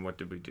 Calvin, what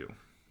did we do?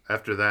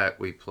 After that,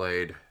 we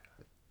played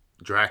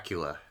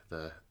Dracula.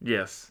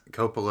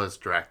 Coppola's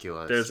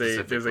Dracula. There's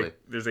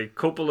a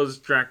Coppola's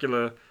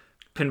Dracula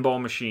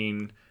pinball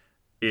machine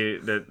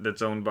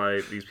that's owned by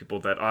these people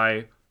that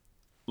I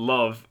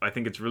love. I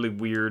think it's really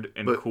weird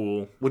and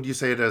cool. Would you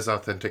say it has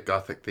authentic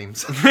Gothic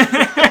themes?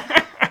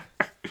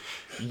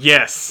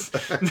 Yes.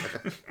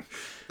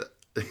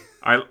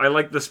 I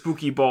like the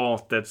spooky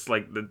ball that's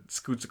like that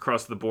scoots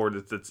across the board.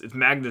 It's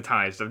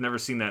magnetized. I've never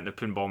seen that in a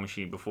pinball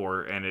machine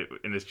before, and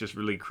it's just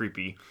really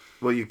creepy.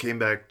 Well, you came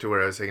back to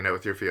where I was hanging out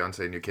with your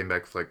fiance, and you came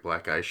back with like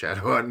black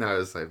eyeshadow on, and I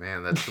was like,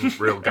 man, that's some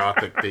real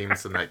Gothic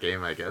themes in that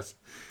game, I guess.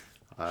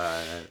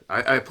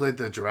 I played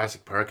the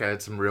Jurassic Park. I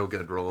had some real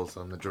good rolls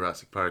on the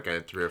Jurassic Park. I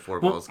had 3 or 4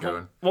 balls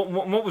going.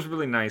 What was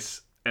really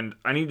nice, and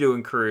I need to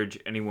encourage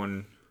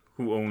anyone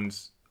who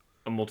owns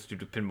a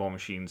multitude of pinball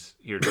machines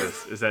here to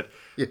this, is that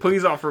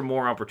please offer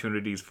more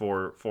opportunities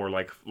for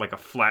like a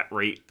flat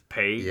rate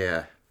pay.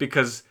 Yeah.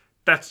 Because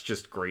that's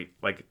just great.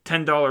 Like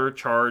 $10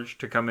 charge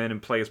to come in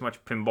and play as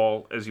much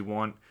pinball as you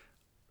want.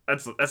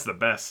 That's the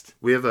best.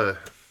 We have a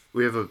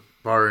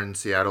bar in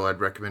Seattle I'd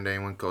recommend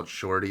anyone called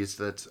Shorty's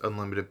that's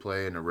unlimited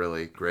play and a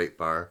really great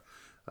bar.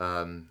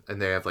 And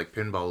they have like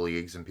pinball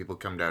leagues and people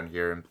come down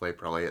here and play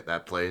probably at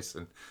that place.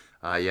 And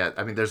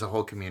there's a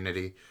whole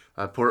community.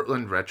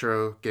 Portland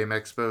Retro Game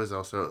Expo is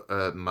also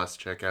a must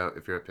check out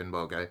if you're a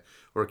pinball guy.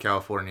 Or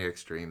California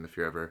Extreme if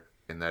you're ever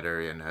in that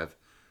area and have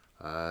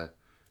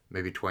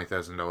maybe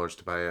 $20,000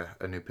 to buy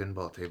a new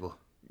pinball table.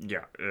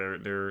 Yeah,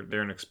 they're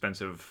an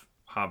expensive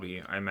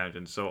hobby, I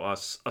imagine. So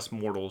us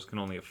mortals can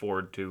only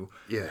afford to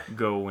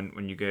go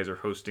when you guys are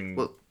hosting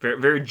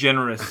very, very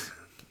generous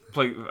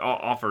play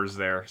offers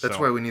there. That's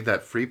why we need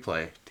that free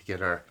play to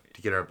get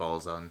our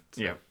balls on.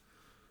 So. Yeah,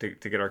 to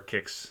get our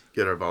kicks.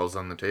 Get our balls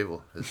on the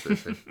table, as they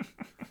say.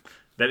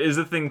 That is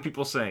a thing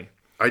people say.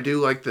 I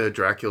do like the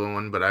Dracula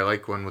one, but I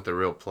like one with a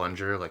real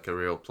plunger, with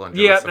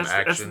some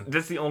action.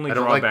 That's the only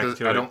drawback to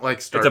it. I don't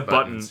like start It's a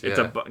buttons.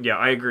 button. Yeah,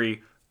 I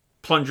agree.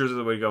 Plungers are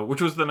the way to go, which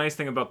was the nice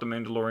thing about the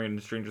Mandalorian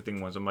and Stranger Things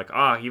ones. I'm like,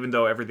 even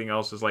though everything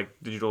else is like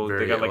digital,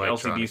 Very they got like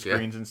LCD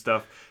screens and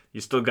stuff.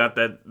 You still got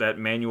that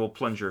manual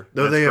plunger.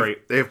 No, That's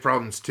great. They have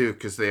problems too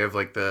because they have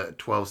like the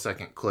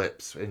 12-second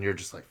clips, and you're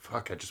just like,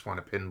 fuck, I just want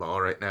a pinball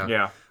right now.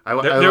 Yeah,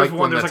 there's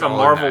like a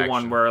Marvel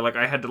one where like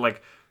I had to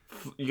like.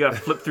 You gotta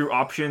flip through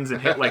options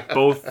and hit like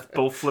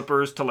both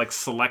flippers to like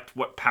select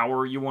what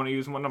power you want to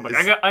use and whatnot. But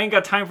I ain't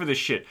got time for this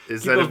shit.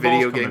 Is that a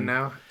video game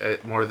now?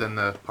 More than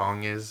the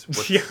Pong is?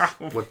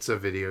 What's a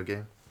video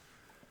game?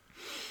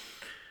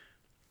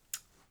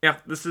 Yeah,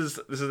 this is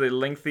a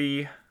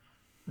lengthy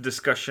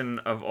discussion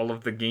of all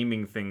of the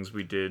gaming things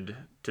we did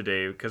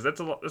today because that's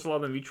a lot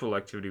of the mutual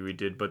activity we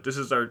did. But this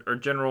is our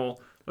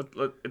general.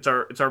 It's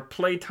our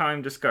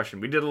playtime discussion.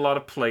 We did a lot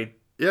of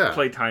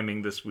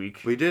playtiming this week.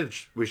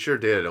 We sure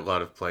did a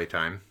lot of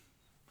playtime.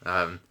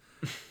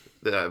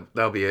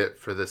 That'll be it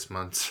for this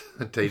month's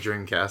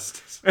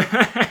Daydreamcast.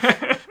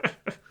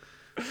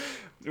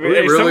 We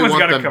really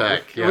want them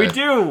back. Yeah. We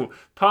do.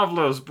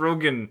 Pavlos,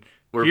 Brogan,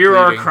 We're hear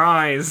pleading. our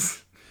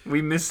cries.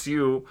 We miss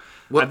you.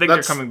 Well, I think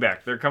they're coming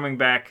back. They're coming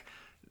back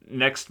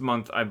next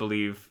month, I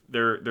believe.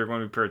 They're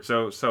going to be paired.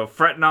 So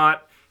fret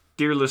not,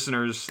 dear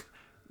listeners.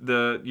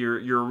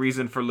 Your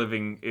reason for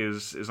living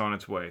is on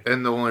its way.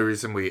 And the only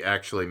reason we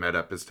actually met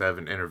up is to have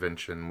an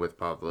intervention with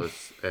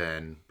Pavlos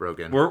and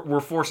Brogan. We're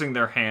forcing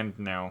their hand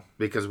now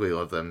because we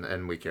love them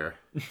and we care.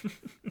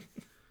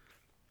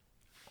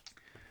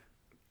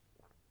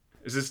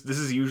 This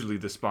is usually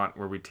the spot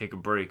where we take a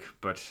break,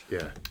 but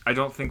I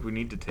don't think we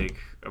need to take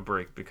a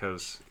break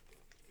because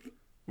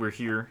we're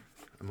here.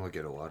 I'm gonna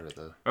get a water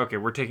though. Okay,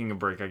 we're taking a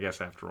break, I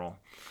guess, after all.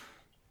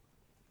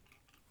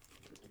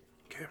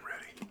 Okay, I'm ready.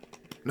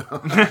 No.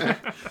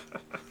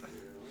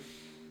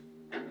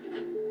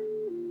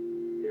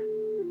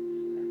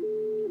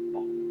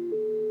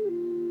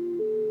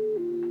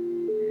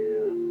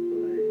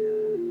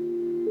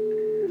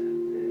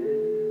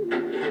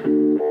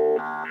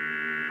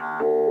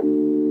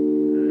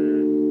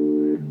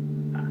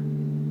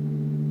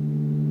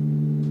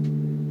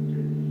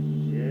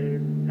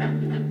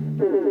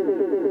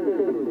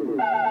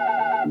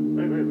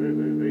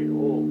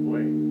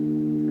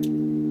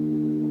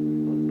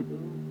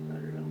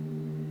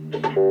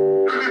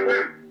 Alors,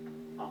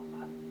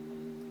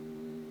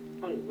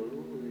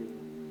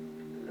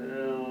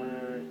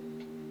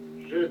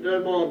 je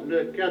demande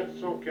le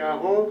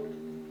 440.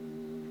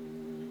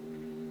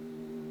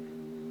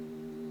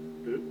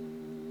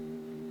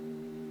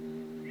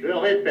 Je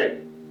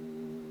répète.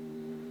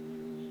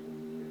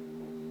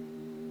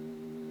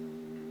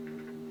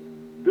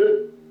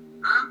 Deux.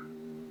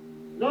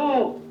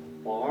 Non,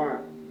 pas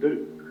un,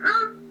 deux.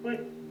 Oui.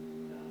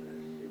 Alors là,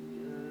 c'est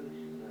bien,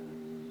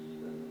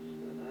 ça.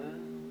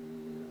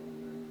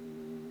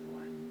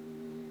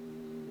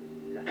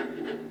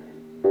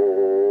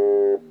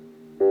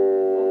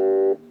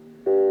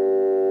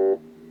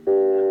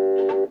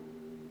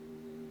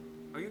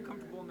 Are you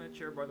comfortable in that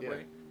chair, by the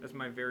way? That's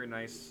my very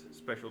nice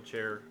special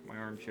chair, my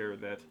armchair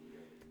that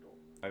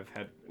I've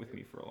had with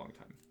me for a long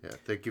time. Yeah,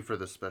 thank you for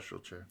the special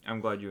chair. I'm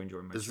glad you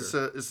enjoy my Is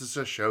chair. this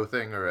a show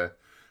thing or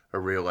a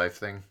real life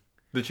thing?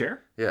 The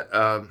chair? Yeah.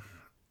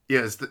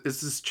 Yeah. Is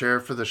this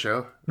chair for the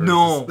show? Or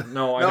No, is this...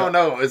 no, I don't.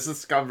 no. Is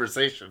this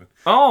conversation?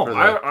 Oh, For the-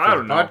 I for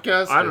don't the know.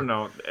 podcast, I or- don't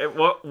know.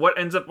 What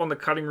ends up on the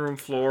cutting room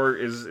floor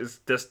is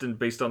destined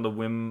based on the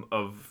whim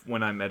of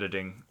when I'm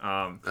editing.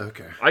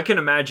 Okay. I can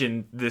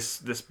imagine this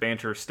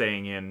banter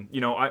staying in. You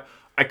know,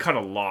 I cut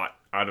a lot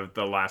out of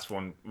the last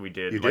one we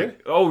did. You like,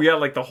 did? Oh yeah,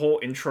 like the whole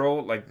intro,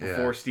 like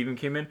before Yeah. Steven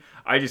came in.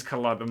 I just cut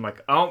a lot. I'm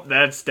like, oh,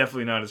 that's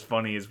definitely not as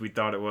funny as we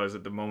thought it was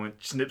at the moment.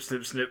 Snip,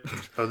 snip, snip.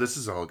 Oh, this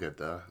is all good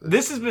though.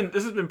 This has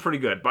been pretty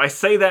good. But I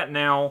say that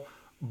now,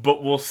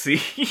 but we'll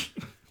see.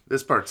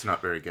 This part's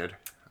not very good.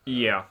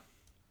 Yeah.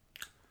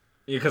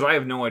 Because I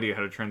have no idea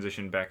how to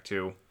transition back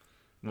to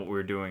what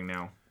we're doing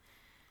now.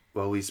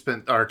 Well, we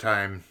spent our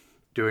time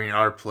doing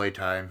our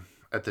playtime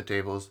at the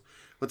tables.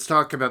 Let's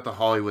talk about the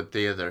Hollywood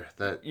Theater.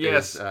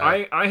 Yes,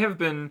 I have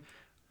been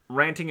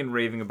ranting and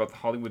raving about the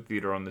Hollywood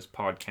Theater on this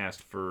podcast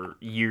for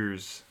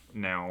years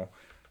now.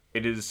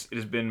 It has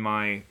been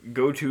my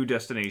go-to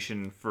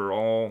destination for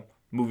all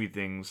movie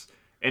things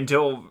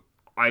until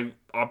I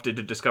opted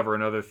to discover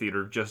another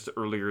theater just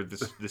earlier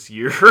this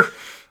year.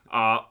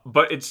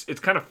 But it's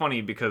kind of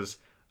funny because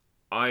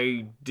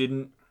I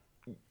didn't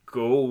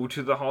go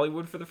to the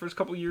Hollywood for the first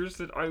couple of years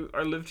that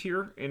I lived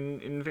here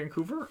in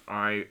Vancouver.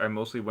 I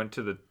mostly went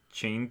to the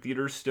chain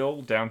theaters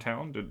still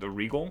downtown, the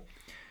Regal.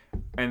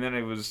 And then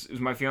it was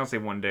my fiance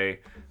one day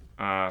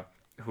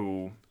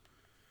who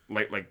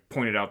like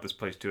pointed out this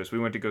place to us. We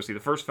went to go see the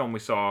first film we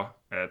saw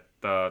at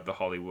the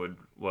Hollywood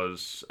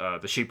was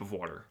The Shape of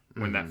Water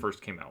when that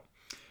first came out.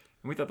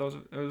 And we thought that was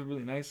a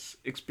really nice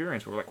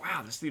experience. We were like,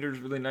 wow, this theater is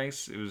really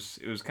nice. It was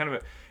kind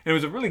of it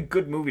was a really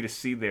good movie to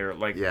see there.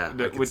 Like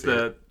with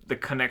the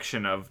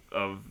connection of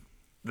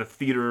the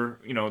theater.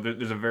 You know,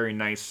 there's a very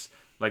nice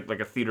like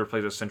a theater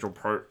plays a central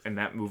part in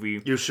that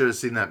movie. You should have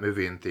seen that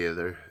movie in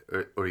theater,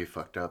 or you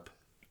fucked up.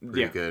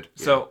 Pretty good.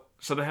 Yeah.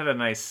 So they had a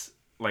nice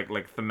like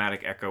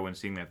thematic echo in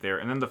seeing that there.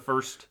 And then the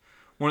first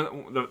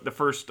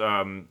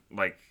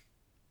like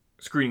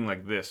screening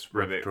like this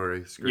where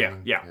Repertory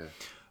screening. Yeah.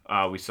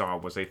 We saw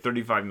was a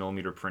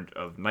 35mm print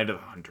of Night of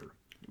the Hunter.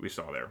 We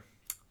saw there,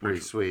 Pretty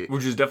sweet.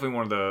 which is definitely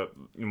one of the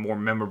more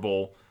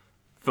memorable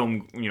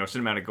film,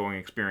 cinematic going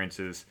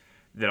experiences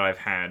that I've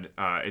had.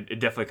 It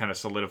definitely kind of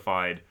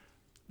solidified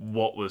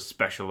what was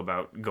special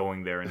about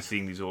going there and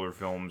seeing these older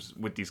films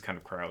with these kind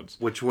of crowds.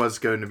 Which was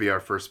going to be our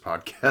first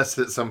podcast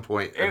at some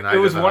point. It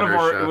was one of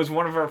our. It was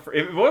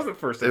the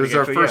first. It was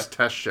our first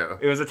test show.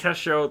 It was a test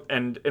show,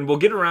 and we'll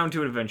get around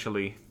to it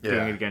eventually, doing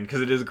Yeah. it again,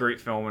 because it is a great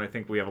film, and I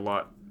think we have a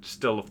lot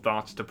still of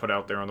thoughts to put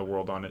out there on the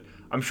world on it.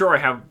 I'm sure I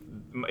have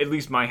at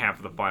least my half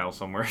of the file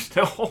somewhere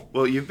still.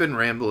 Well, you've been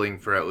rambling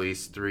for at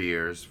least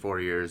 4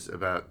 years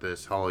about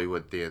this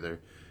Hollywood Theater.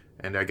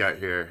 And I got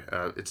here.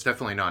 It's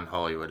definitely not in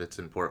Hollywood. It's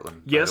in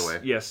Portland, by the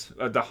way. Yes.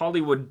 The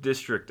Hollywood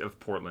district of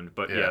Portland,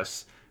 but Yeah.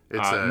 yes.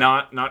 It's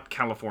not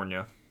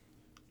California.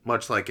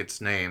 much like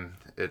its name.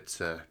 It's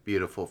a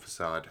beautiful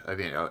facade. I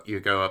mean, you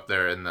go up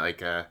there and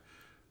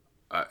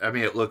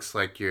it looks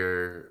like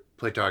your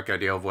Platonic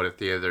idea of what a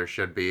theater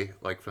should be,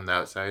 like from the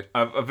outside.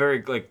 A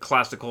very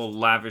classical,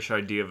 lavish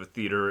idea of a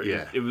theater.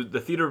 Yeah. The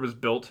theater was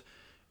built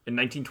in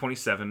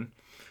 1927.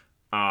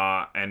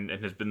 And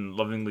has been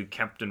lovingly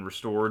kept and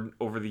restored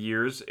over the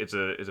years. It's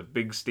a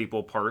big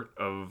staple part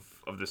of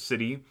the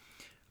city,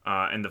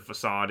 and the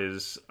facade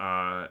is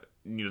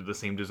the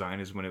same design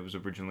as when it was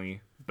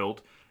originally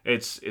built.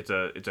 It's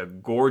a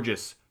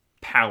gorgeous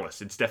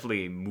palace. It's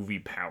definitely a movie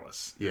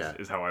palace. Yeah.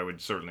 is how I would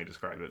certainly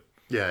describe it.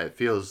 Yeah, it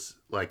feels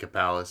like a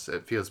palace.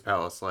 It feels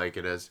palace-like.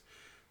 It has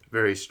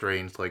very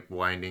strange,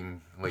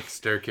 winding,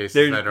 staircases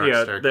that aren't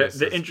staircases.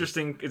 The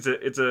interesting. It's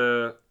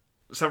a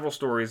several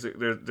stories.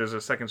 There's a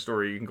second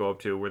story you can go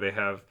up to where they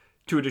have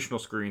 2 additional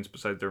screens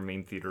beside their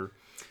main theater,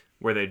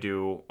 where they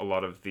do a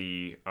lot of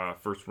the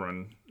first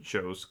run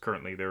shows.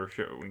 Currently, they're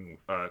showing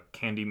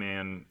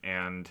Candyman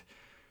and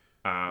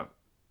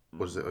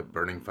Was it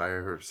Burning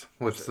Fire? Or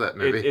what's that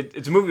movie?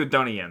 it's a movie with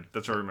Donnie Yen.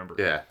 That's what I remember.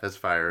 Yeah, that's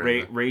fire.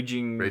 in the-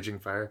 Raging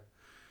Fire?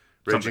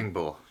 Something. Raging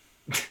Bull.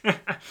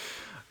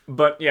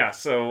 But yeah,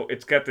 so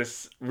it's got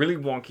this really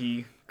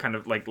wonky kind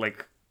of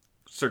like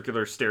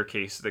circular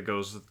staircase that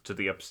goes to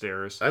the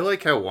upstairs. I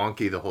like how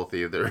wonky the whole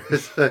theater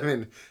is.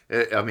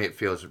 It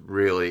feels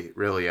really,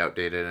 really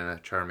outdated in a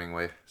charming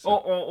way. So.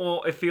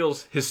 Well, it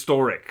feels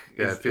historic.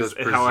 Yeah, it feels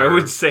is how I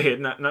would preserved. say it.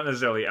 Not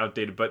necessarily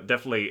outdated, but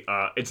definitely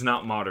it's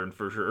not modern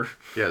for sure.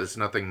 Yeah, there's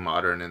nothing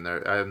modern in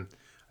there.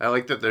 I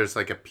like that there's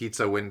like a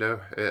pizza window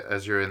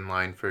as you're in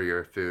line for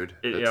your food.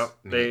 Yeah,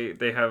 Neat.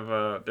 they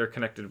have they're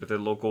connected with a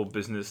local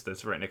business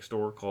that's right next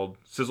door called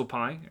Sizzle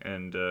Pie,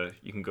 and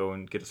you can go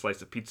and get a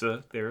slice of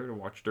pizza there to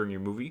watch during your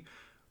movie.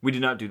 We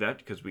did not do that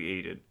because we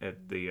ate it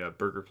at the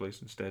burger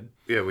place instead.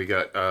 Yeah, we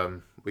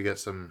got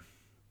some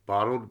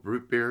bottled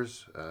root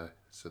beers.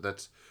 So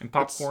that's And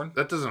popcorn.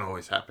 That doesn't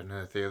always happen in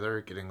a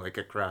theater. Getting like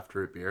a craft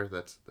root beer.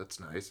 That's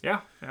nice.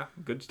 Yeah,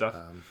 good stuff.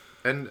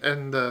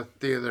 And the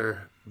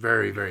theater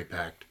very, very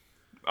packed.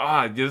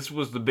 This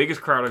was the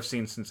biggest crowd I've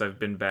seen since I've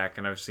been back,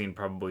 and I've seen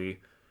probably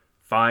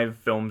 5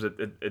 films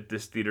at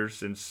this theater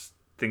since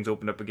things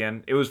opened up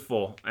again. It was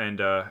full, and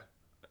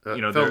Felt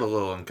a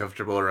little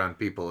uncomfortable around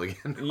people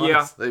again.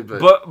 Honestly,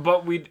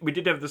 but we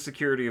did have the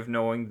security of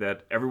knowing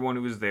that everyone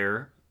who was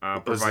there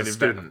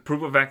provided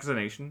proof of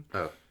vaccination.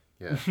 Oh,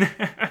 yeah.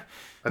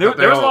 there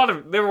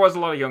was a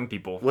lot of young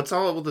people. What's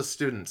all with the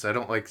students? I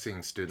don't like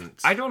seeing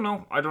students. I don't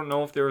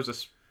know if there was a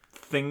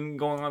thing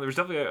going on. There was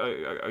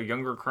definitely a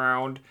younger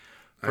crowd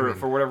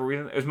for whatever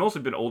reason. It's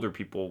mostly been older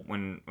people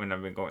when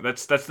I've been going.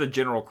 That's the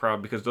general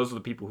crowd because those are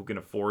the people who can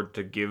afford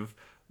to give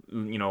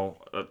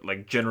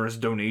like generous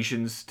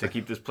donations to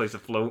keep this place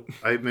afloat.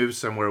 I moved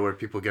somewhere where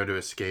people go to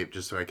escape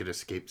just so I could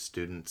escape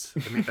students.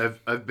 I mean,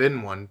 I've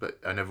been one, but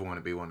I never want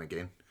to be one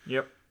again.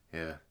 Yep.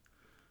 Yeah.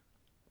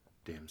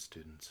 Damn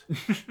students.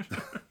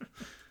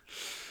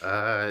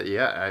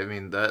 Yeah, I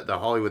mean, the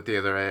Hollywood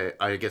Theater,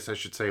 I guess I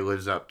should say,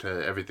 lives up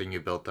to everything you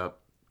built up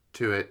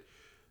to it.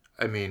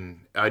 I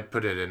mean, I'd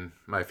put it in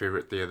my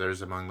favorite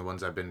theaters among the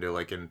ones I've been to,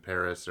 like in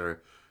Paris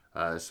or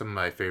some of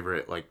my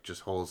favorite, like,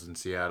 just holes in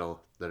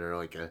Seattle that are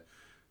like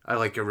I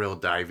like a real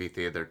divey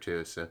theater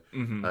too, so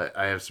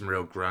I have some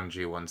real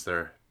grungy ones that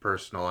are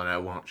personal and I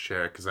won't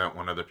share because I don't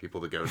want other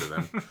people to go to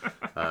them.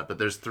 But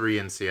there's 3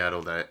 in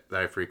Seattle that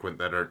I frequent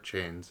that aren't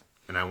chains.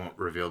 And I won't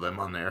reveal them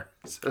on there.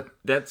 So.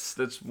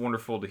 That's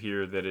wonderful to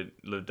hear that it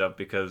lived up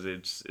because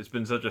it's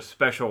been such a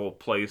special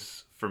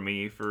place for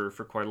me for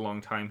quite a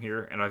long time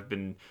here, and I've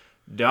been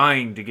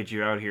dying to get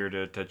you out here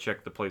to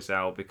check the place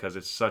out because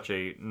it's such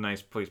a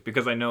nice place.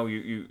 Because I know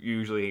you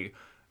usually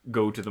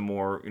go to the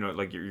more,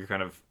 like you're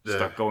kind of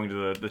stuck going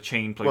to the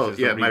chain places,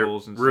 the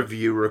Regals and stuff.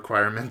 Review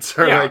requirements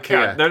are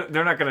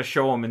They're not going to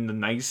show them in the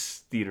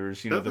nice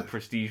theaters, the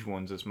prestige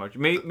ones as much.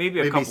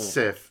 Maybe a couple.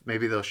 SIFF.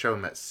 Maybe they'll show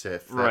them at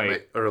SIFF.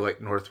 Right. Or like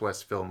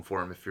Northwest Film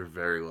Forum if you're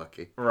very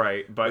lucky.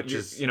 Right, but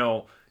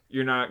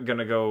you're not going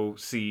to go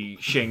see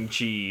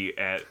Shang-Chi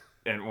at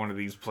one of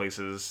these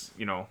places,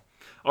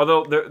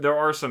 Although there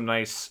are some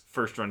nice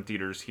first-run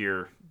theaters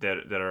here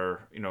that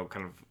are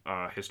kind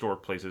of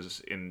historic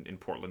places in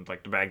Portland,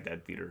 like the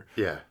Baghdad Theater.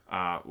 Yeah.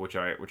 Which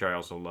I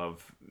also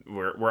love,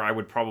 where I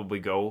would probably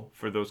go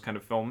for those kind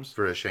of films.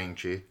 For a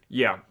Shang-Chi.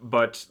 Yeah,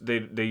 but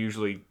they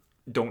usually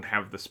don't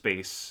have the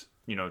space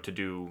to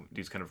do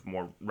these kind of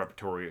more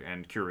repertory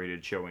and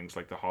curated showings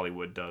like the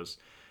Hollywood does,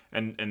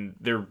 and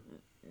they're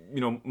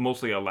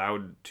mostly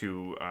allowed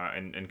to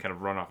and kind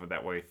of run off of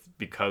that way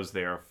because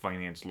they are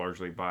financed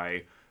largely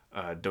by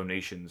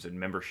donations and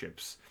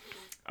memberships,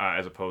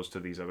 as opposed to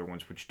these other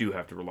ones which do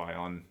have to rely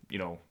on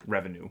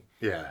revenue.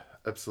 Yeah,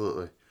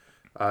 absolutely.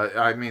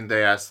 I mean,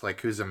 they asked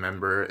like who's a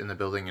member in the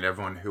building, and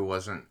everyone who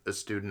wasn't a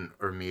student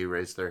or me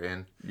raised their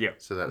hand. Yeah.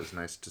 So that was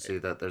nice to see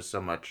that there's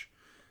so much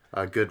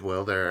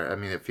goodwill there. I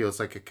mean, it feels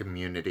like a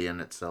community in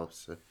itself.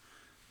 So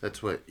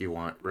that's what you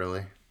want,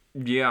 really.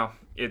 Yeah,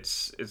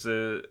 it's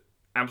a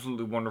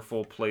absolutely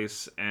wonderful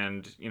place,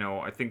 and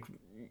I think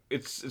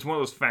it's one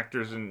of those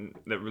factors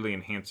that really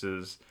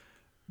enhances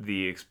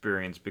the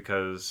experience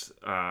because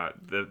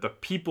the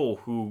people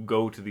who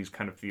go to these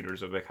kind of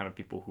theaters are the kind of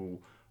people who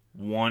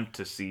want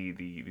to see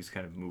these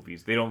kind of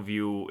movies. They don't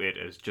view it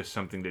as just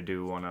something to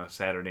do on a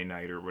Saturday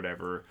night or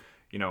whatever,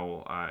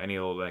 any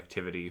old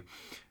activity.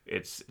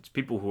 It's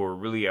people who are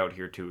really out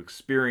here to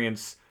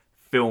experience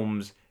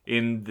films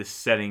in the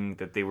setting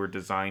that they were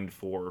designed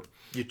for.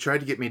 You tried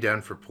to get me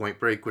down for Point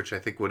Break, which I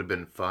think would have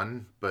been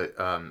fun, but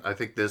I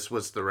think this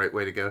was the right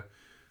way to go.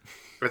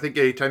 I think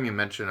anytime you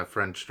mention a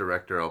French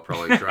director, I'll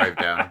probably drive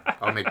down.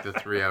 I'll make the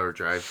 3-hour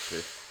drive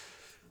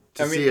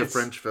to see a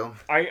French film.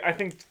 I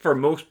think for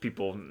most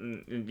people,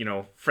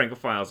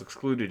 Francophiles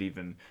excluded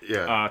even,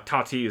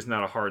 Tati is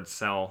not a hard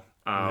sell.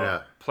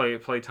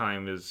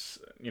 PlayTime is,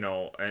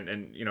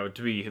 and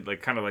to be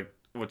like kind of like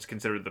what's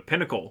considered the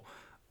pinnacle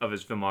of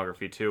his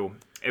filmography too.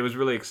 It was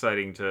really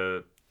exciting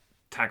to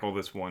tackle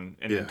this one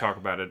and talk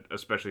about it,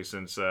 especially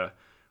since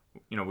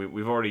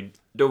we've already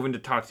dove into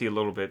Tati a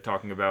little bit,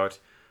 talking about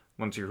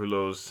Monsieur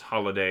Hulot's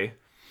Holiday.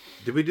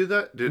 Did we do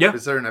that? Yeah.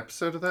 Is there an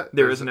episode of that?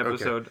 There is an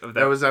episode of that.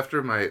 That was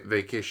after my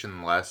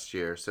vacation last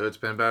year, so it's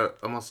been about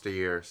almost a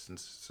year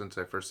since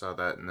I first saw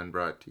that and then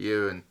brought it to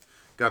you and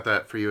got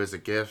that for you as a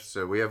gift.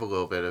 So we have a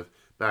little bit of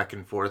back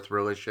and forth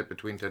relationship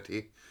between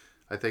Tati.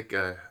 I think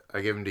I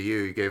gave them to you.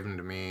 You gave them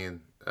to me,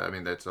 and I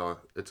mean that's all.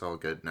 It's all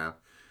good now.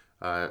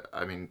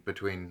 I mean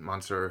between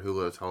Monster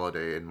Hulo's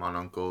Holiday and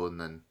Monuncle, and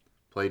then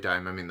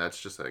Playtime. I mean that's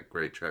just a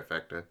great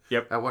trifecta.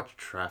 Yep. I watched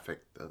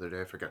Traffic the other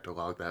day. I forgot to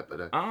log that,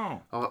 but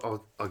Oh.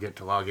 I'll get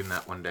to logging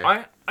that one day.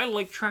 I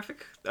like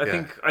Traffic. I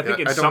think Yeah,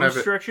 in I don't some have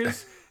it-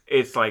 stretches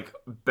it's like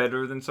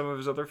better than some of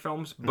his other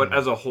films, but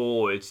as a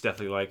whole, it's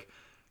definitely like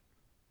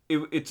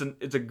it's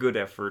a good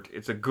effort.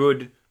 It's a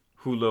good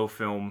Hulo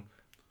film.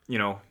 You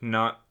know,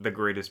 not the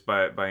greatest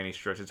by any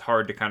stretch. It's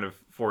hard to kind of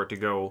for it to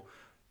go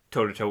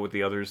toe to toe with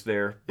the others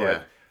there,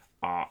 but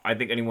I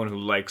think anyone who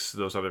likes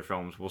those other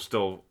films will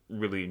still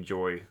really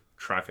enjoy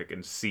Traffic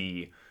and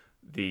see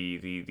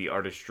the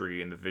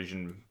artistry and the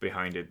vision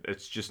behind it.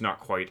 It's just not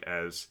quite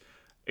as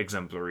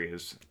exemplary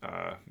as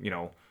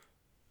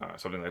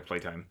something like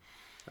Playtime.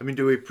 I mean,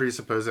 do we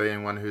presuppose that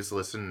anyone who's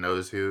listened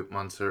knows who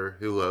Monster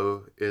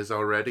Hulo is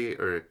already,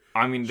 or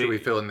I mean, should we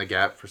fill in the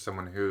gap for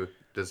someone who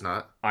does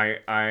not?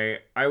 I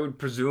would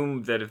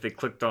presume that if they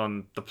clicked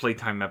on the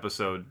Playtime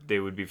episode, they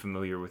would be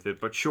familiar with it.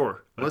 But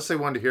sure, Unless they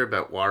wanted to hear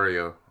about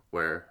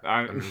WarioWare. I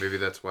I- mean, maybe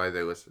that's why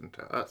they listen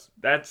to us.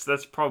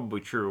 that's probably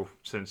true,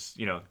 since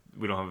we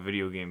don't have a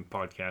video game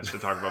podcast to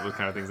talk about those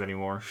kind of things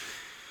anymore.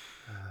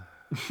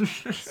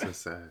 So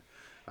sad.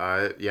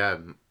 Yeah,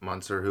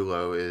 Monster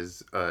Hulo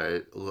is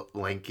a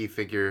lanky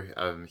figure.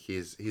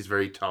 He's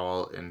very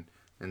tall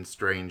and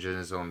strange in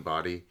his own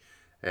body,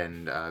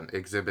 and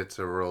exhibits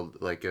a world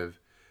like of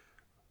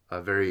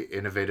very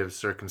innovative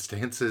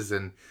circumstances,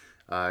 and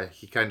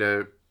he kind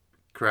of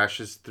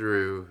crashes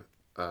through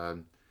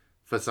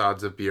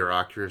facades of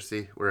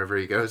bureaucracy wherever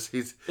he goes.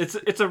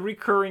 It's a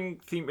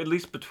recurring theme, at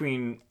least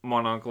between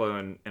Mononcle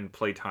and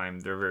Playtime.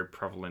 They're very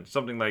prevalent.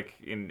 Something like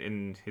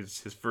in his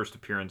first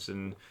appearance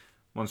in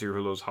Monsieur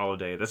Hulo's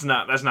Holiday. That's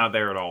not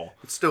there at all.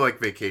 It's still like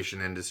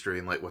vacation industry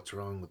and like what's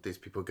wrong with these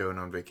people going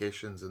on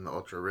vacations and the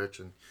ultra rich,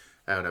 and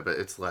I don't know, but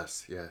it's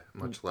less,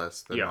 much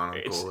less than Yeah,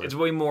 Mononcle. it's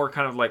way more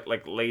kind of like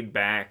laid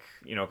back,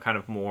 kind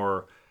of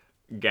more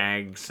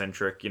gag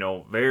centric,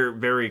 very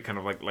very kind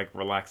of like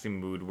relaxing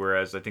mood.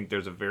 Whereas I think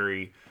there's a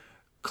very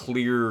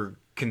clear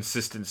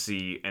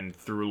consistency and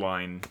through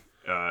line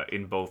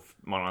in both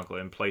Mononcle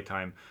and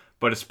Playtime,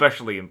 but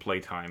especially in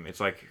Playtime. It's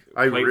like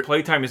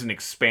Playtime is an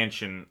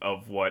expansion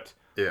of what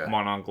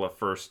Mononcle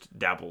first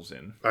dabbles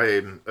in.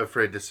 I'm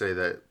afraid to say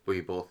that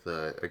we both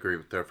agree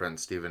with our friend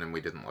Steven, and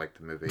we didn't like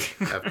the movie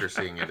after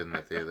seeing it in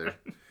the theater.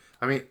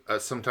 I mean,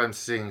 sometimes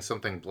seeing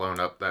something blown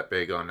up that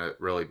big on a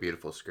really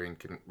beautiful screen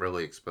can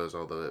really expose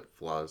all the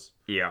flaws.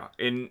 Yeah,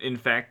 in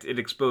fact, it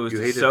exposed You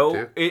hated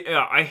it too?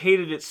 I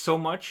hated it so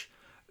much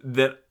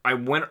that I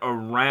went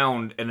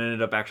around and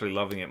ended up actually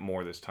loving it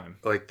more this time.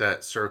 Like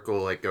that circle,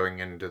 like going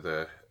into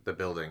the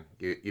building.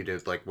 You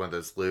did like one of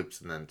those loops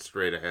and then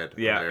straight ahead.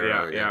 Yeah.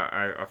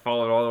 I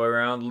followed all the way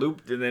around,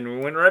 looped, and then we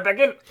went right back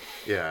in.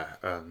 Yeah.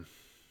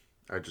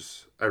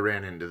 I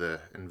ran into the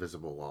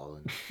invisible wall.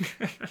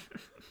 And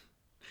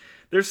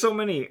There's so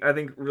many, I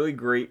think, really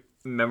great,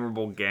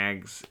 memorable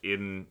gags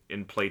in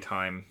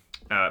Playtime.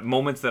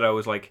 Moments that I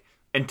was like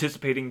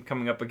anticipating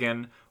coming up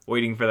again,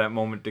 waiting for that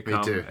moment to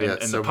come, too. Yeah,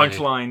 and so the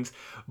punchlines,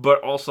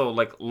 but also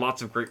like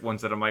lots of great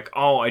ones that I'm like,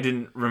 oh, I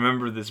didn't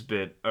remember this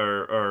bit,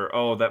 or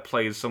oh, that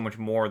plays so much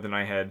more than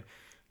I had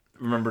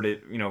remembered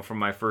it, from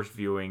my first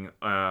viewing.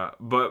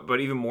 But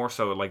even more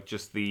so, like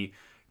just the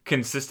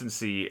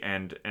consistency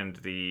and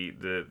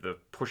the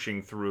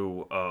pushing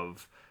through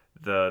of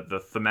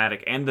the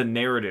thematic and the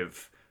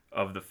narrative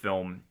of the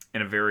film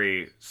in a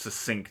very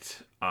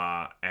succinct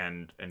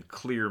and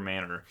clear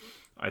manner.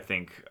 I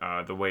think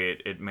the way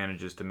it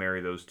manages to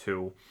marry those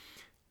two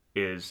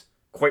is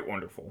quite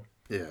wonderful.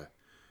 yeah.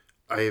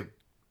 I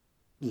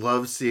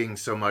love seeing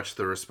so much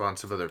the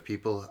response of other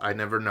people. I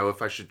never know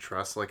if I should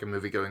trust like a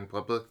movie going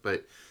public,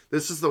 but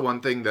this is the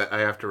one thing that I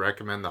have to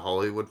recommend the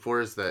Hollywood for,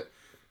 is that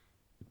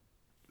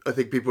I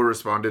think people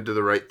responded to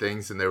the right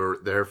things and they were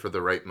there for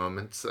the right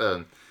moments.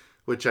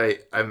 Which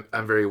I'm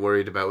very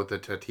worried about with the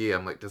Tati.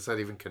 I'm like, does that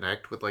even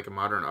connect with like a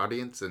modern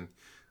audience? And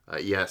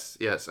yes.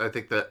 I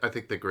think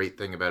the great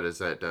thing about it is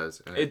that it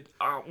does. And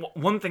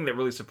One thing that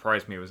really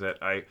surprised me was that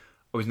I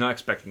was not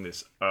expecting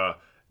this.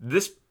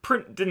 This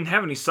print didn't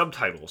have any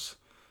subtitles,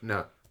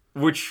 no.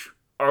 which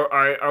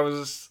I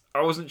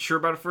wasn't sure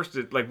about at first.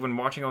 Like when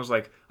watching, I was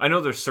like, I know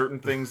there's certain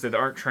things that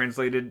aren't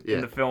translated in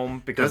the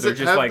film because Does they're it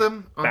just have like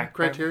them on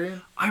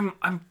Criterion?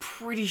 I'm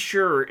pretty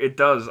sure it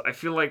does. I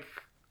feel like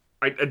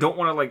I don't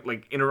want to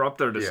like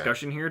interrupt our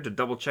discussion here to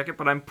double check it,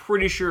 but I'm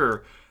pretty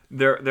sure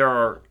there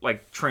are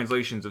like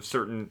translations of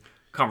certain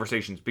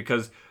conversations,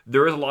 because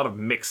there is a lot of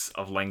mix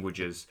of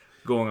languages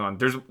going on.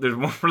 There's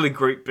one really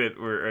great bit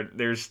where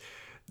there's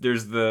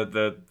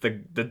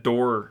the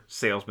door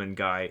salesman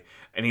guy,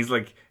 and he's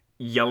like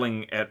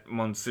yelling at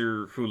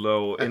Monsieur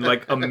Hulot in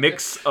like a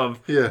mix of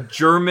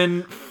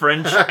German,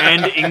 French,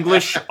 and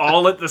English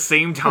all at the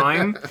same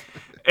time,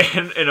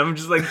 and I'm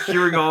just like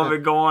hearing all of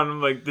it go on.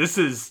 I'm like, this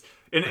is.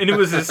 And it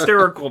was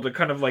hysterical to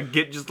kind of like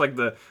get just like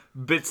the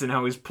bits and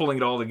how he's pulling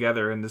it all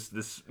together in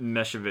this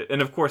mesh of it.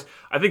 And of course,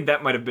 I think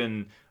that might have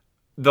been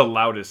the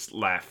loudest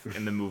laugh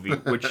in the movie,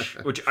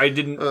 which I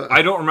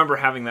don't remember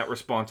having that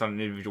response on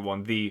an individual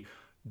one.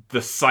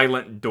 The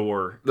silent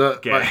door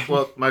gag.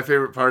 My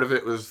favorite part of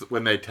it was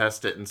when they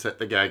test it and set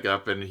the gag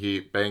up and he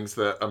bangs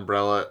the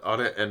umbrella on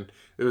it, and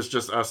it was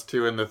just us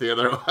two in the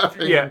theater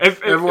laughing. Yeah,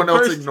 everyone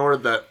else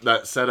ignored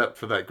that setup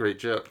for that great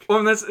joke. Well,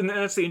 and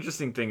that's the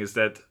interesting thing is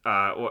that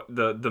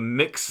the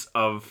mix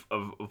of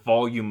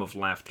volume of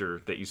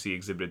laughter that you see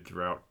exhibited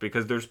throughout,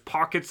 because there's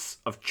pockets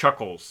of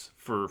chuckles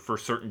for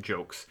certain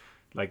jokes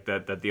like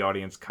that the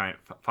audience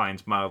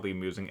finds mildly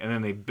amusing, and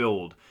then they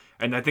build.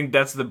 And I think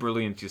that's the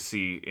brilliance you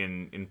see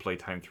in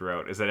Playtime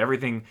throughout, is that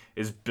everything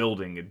is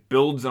building. It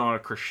builds on a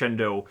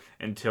crescendo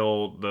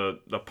until the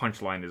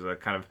punchline is a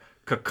kind of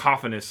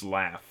cacophonous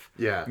laugh.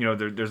 Yeah.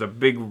 There's a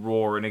big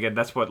roar, and again,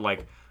 that's what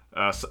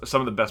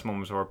some of the best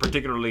moments are,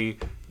 particularly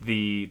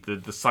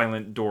the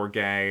silent door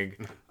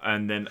gag,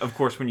 and then of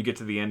course when you get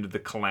to the end of the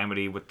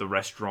calamity with the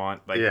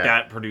restaurant,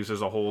 that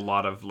produces a whole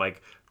lot of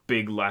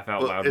big laugh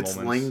out loud moments. It's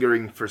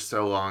lingering for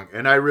so long,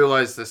 and I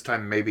realized this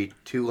time maybe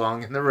too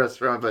long in the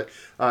restaurant, but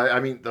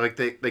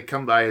they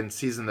come by and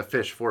season the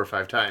fish 4 or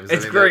 5 times.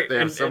 It's great. They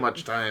have so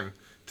much time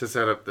to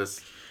set up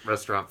this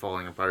restaurant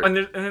falling apart. And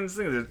then the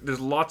thing, there's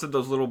lots of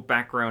those little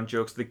background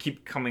jokes that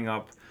keep coming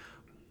up.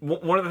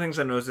 One of the things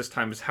I noticed this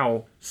time is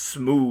how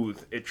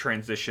smooth it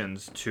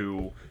transitions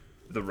to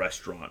the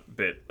restaurant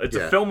bit. It's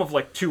a film of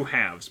 2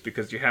 halves,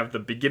 because you have the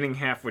beginning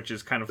half, which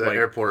is kind of the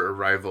airport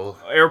arrival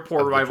 /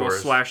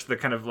 the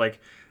kind of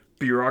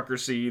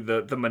bureaucracy,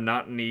 the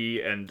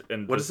monotony, and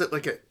what is it,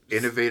 an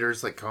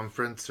innovators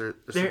conference or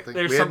something?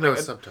 There's we something, had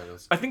no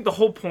subtitles. I think the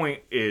whole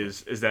point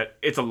is that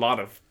it's a lot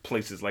of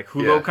places.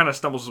 Hulot kind of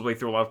stumbles his way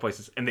through a lot of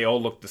places, and they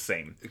all look the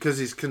same because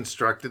he's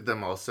constructed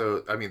them.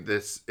 Also, I mean,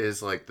 this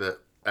is at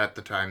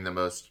the time the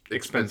most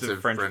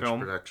expensive French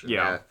production.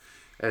 Yeah.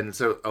 And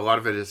so a lot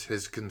of it is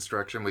his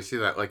construction. We see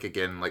that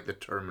again, the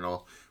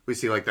terminal. We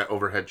see that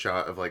overhead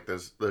shot of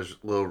those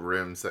little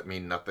rooms that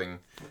mean nothing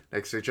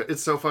next to each other.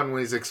 It's so fun when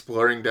he's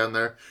exploring down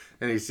there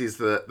and he sees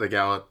the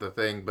gal at the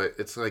thing, but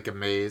it's like a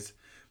maze.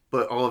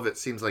 But all of it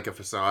seems like a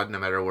facade no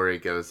matter where he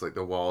goes.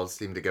 The walls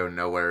seem to go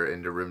nowhere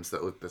into rooms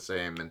that look the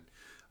same. And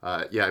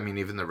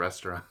even the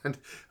restaurant,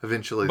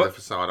 eventually the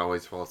facade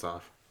always falls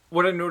off.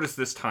 What I noticed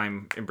this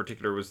time in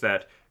particular was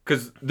that,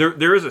 because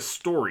there is a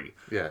story.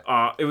 Yeah.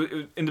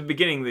 It in the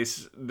beginning,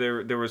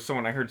 there was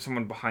someone. I heard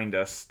someone behind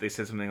us. They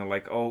said something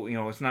like, "Oh,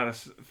 it's not a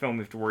film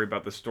we have to worry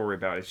about the story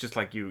about. It's just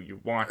you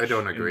watch." I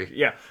don't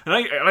agree. And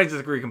I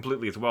disagree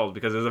completely as well,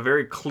 because there's a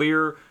very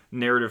clear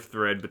narrative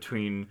thread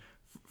between,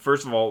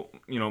 first of all,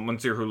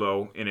 Monsieur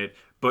Hulot in it,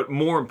 but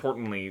more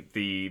importantly,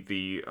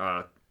 the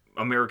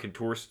American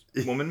tourist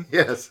woman.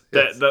 Yes.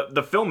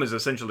 The film is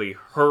essentially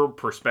her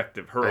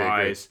perspective, her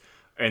eyes. Agree.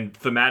 And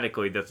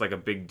thematically, that's a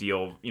big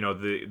deal.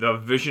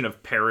 The vision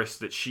of Paris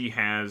that she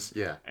has,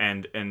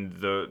 and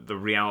the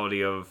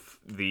reality of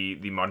the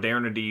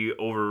modernity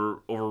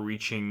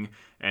overreaching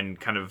and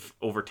kind of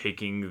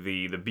overtaking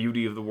the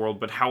beauty of the world,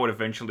 but how it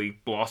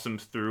eventually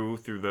blossoms through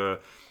the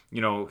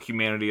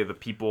humanity of the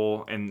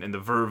people and the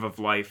verve of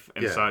life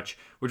and such,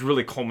 which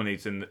really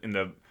culminates in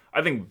the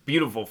I think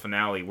beautiful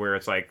finale where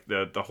it's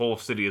the whole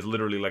city is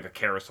literally like a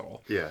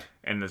carousel. Yeah,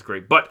 and it's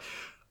great, but.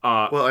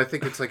 I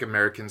think it's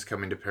Americans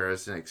coming to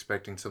Paris and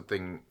expecting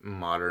something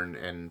modern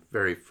and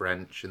very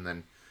French, and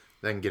then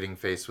getting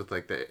faced with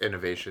the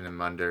innovation and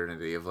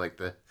modernity of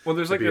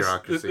there's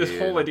the this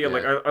whole idea.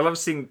 I love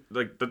seeing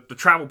the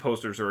travel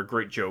posters are a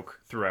great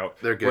joke throughout.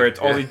 They're good. Where it's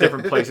all these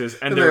different places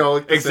and they're all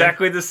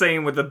exactly the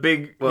same with the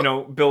big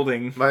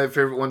building. My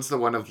favorite one's the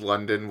one of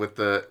London with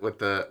the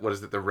what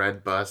is it, the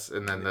red bus,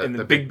 and then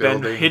the Big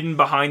Ben building hidden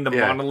behind the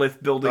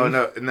monolith building. Oh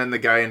no! And then the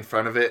guy in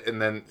front of it, and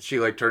then she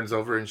turns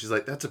over and she's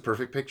like, "That's a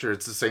perfect picture."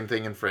 It's the same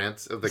thing in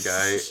France of the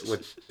guy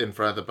in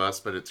front of the bus,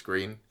 but it's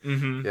green.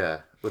 Mm-hmm. Yeah,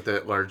 with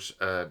the large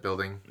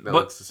building that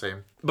looks the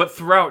same. But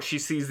throughout, she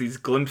sees these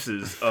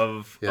glimpses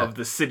of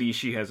the city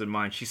she has in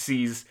mind. She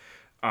sees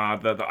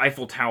the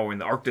Eiffel Tower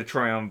and the Arc de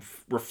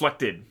Triomphe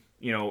reflected,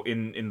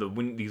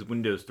 in these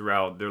windows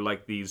throughout. They're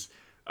these,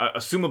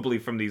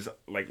 assumably from these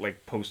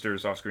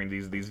posters off screen,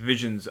 these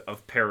visions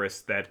of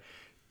Paris that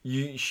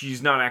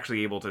she's not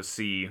actually able to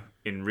see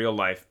in real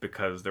life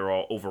because they're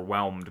all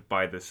overwhelmed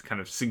by this kind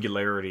of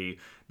singularity,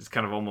 this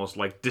kind of almost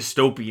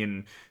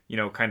dystopian,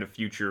 kind of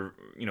future,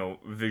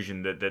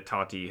 vision that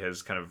Tati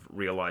has kind of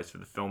realized for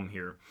the film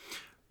here.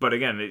 But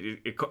again,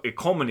 it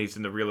culminates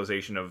in the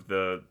realization of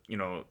the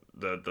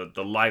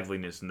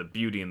liveliness and the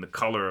beauty and the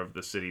color of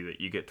the city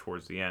that you get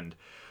towards the end.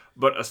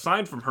 But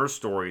aside from her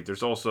story,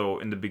 there's also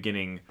in the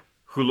beginning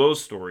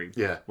Hulot's story,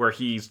 where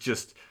he's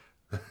just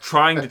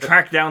trying to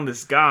track down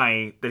this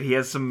guy that he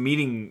has some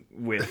meeting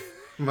with.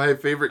 My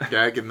favorite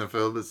gag in the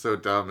film is so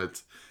dumb.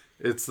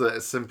 It's the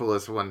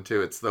simplest one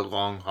too. It's the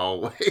long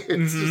hallway.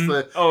 It's just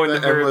the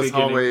endless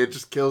hallway. It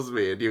just kills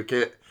me, and you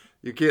can't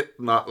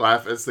not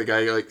laugh as the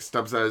guy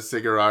stubs out his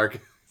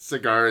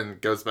cigar and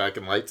goes back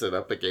and lights it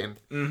up again.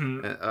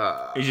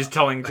 Mm-hmm. He's just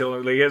telling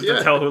he has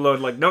to tell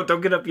Hulot no,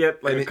 don't get up yet,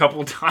 a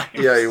couple times.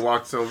 Yeah, he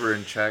walks over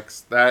and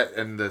checks that,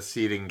 and the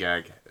seating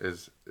gag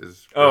is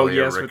is Oh really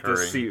yes, a with the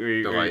recurring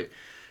seat, delight.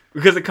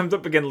 because it comes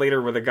up again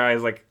later where the guy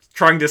is like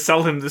trying to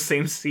sell him the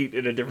same seat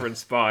in a different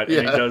spot, and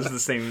he Yeah. does the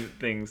same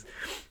things.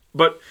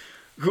 But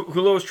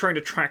Hulot is trying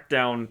to track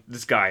down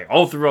this guy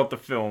all throughout the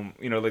film,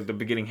 like the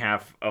beginning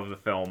half of the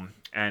film,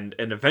 and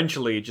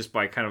eventually, just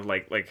by kind of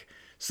like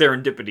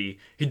serendipity,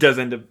 he does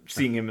end up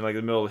seeing him in like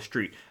the middle of the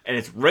street, and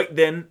it's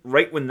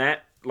right when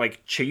that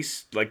like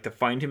chase like to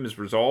find him is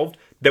resolved,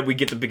 that we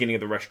get the beginning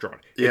of the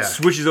restaurant. It Yeah.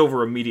 switches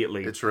over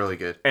immediately. It's really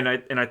good. And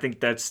I think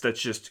that's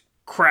just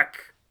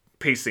crack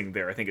pacing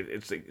there. I think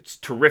it's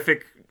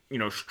terrific,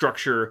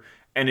 structure,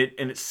 and it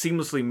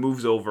seamlessly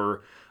moves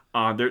over.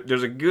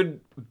 There's a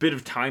good bit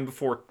of time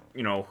before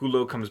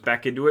Hulot comes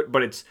back into it,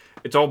 but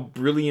it's all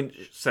brilliant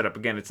setup.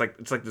 Again, it's like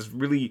this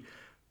really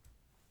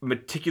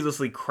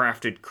meticulously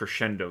crafted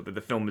crescendo that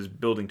the film is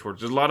building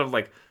towards. There's a lot of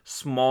like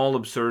small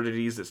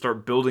absurdities that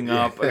start building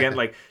up. Again,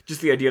 like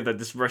just the idea that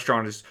this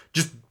restaurant is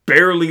just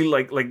barely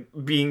like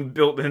being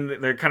built,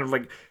 and they're kind of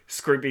like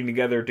scraping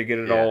together to get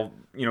it all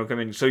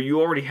coming. So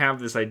you already have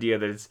this idea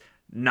that it's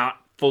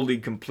not fully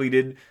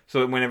completed,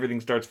 so that when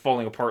everything starts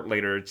falling apart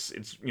later, it's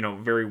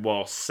very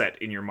well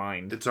set in your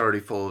mind. It's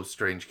already full of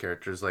strange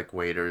characters like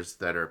waiters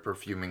that are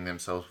perfuming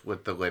themselves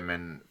with the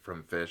lemon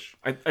from fish.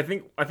 I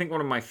think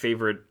one of my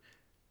favorite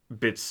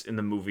bits in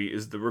the movie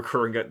is the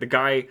recurring guy, the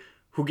guy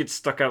who gets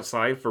stuck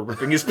outside for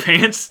ripping his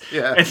pants.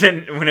 Yeah. And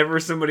then whenever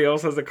somebody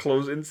else has a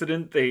clothes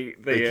incident, they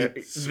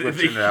keep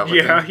switching it out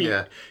with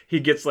him. He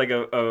gets like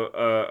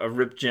a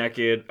ripped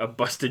jacket, a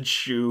busted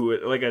shoe,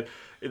 like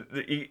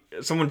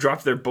someone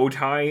drops their bow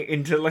tie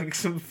into like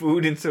some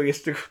food, and so he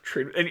has to go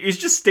trade, and he's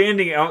just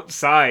standing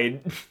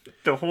outside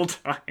the whole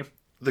time.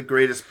 The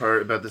greatest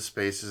part about the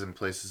spaces and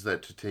places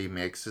that Tati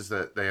makes is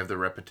that they have the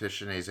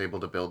repetition, and he's able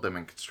to build them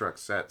and construct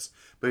sets,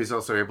 but he's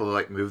also able to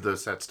like move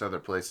those sets to other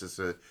places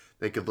so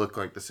they could look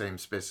like the same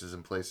spaces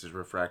and places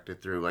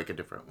refracted through like a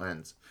different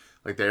lens.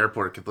 Like the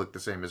airport could look the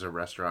same as a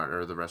restaurant,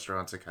 or the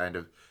restaurant's a kind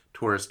of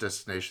tourist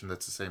destination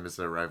that's the same as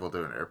the arrival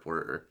to an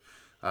airport,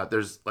 or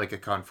there's like a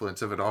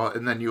confluence of it all,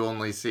 and then you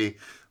only see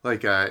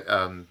like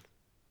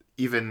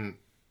even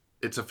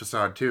it's a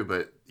facade too,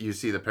 but you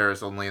see the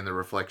Paris only in the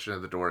reflection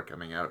of the door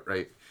coming out,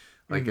 right?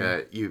 Like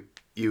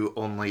you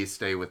only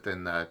stay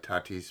within the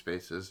Tati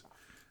spaces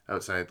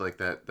outside like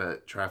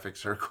that traffic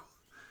circle.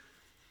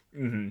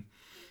 Mm-hmm.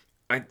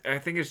 I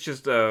think it's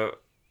just a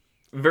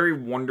very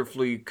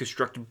wonderfully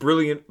constructed,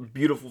 brilliant,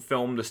 beautiful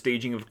film. The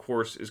staging, of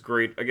course, is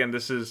great. Again,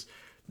 this is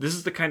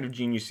the kind of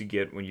genius you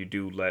get when you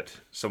do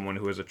let someone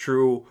who has a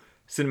true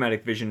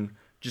cinematic vision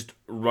just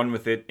run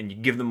with it, and you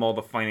give them all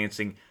the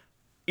financing,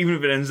 even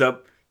if it ends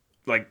up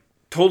like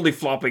totally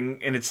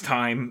flopping in its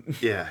time.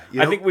 Yeah.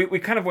 I think we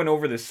kind of went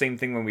over the same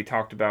thing when we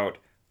talked about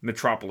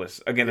Metropolis.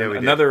 Again, Yeah,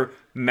 another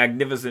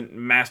magnificent,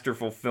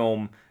 masterful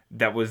film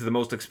that was the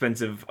most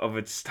expensive of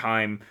its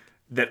time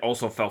that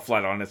also fell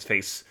flat on its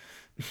face.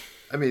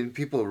 I mean,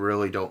 people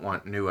really don't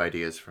want new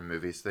ideas from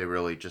movies. They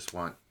really just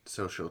want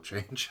social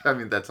change. I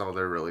mean, that's all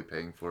they're really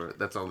paying for.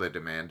 That's all they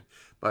demand.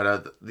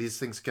 But these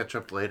things catch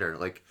up later.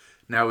 Like,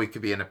 now we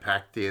could be in a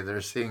packed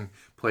theater seeing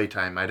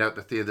PlayTime. I doubt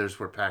the theaters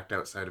were packed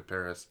outside of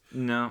Paris.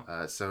 No.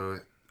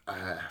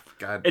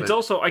 God. It's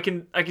also, I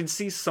can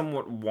see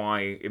somewhat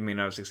why it may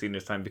not have succeeded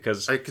this time,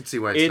 because I could see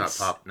why it's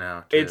not popped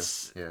now, too.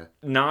 It's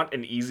not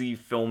an easy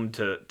film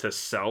to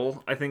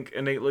sell, I think,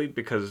 innately,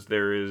 because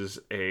there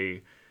is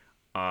a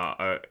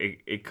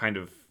kind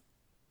of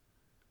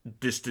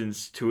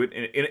distance to it.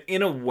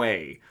 In a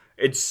way,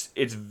 it's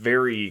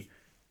very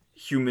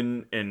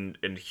human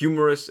and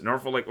humorous and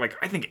artful. Like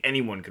I think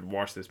anyone could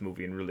watch this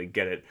movie and really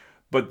get it.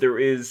 But there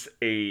is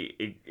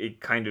a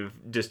kind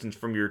of distance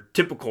from your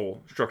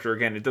typical structure.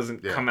 Again, it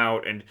doesn't come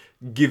out and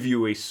give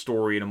you a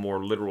story in a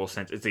more literal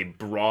sense. It's a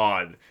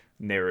broad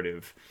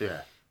narrative.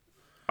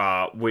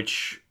 Yeah.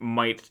 Which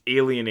might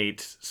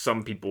alienate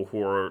some people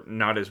who are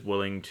not as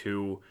willing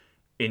to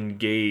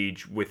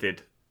engage with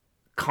it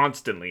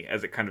constantly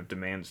as it kind of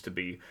demands to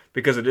be,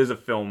 because it is a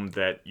film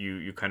that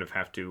you kind of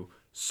have to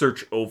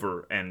search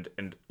over and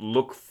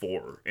look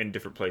for in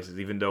different places,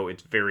 even though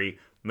it's very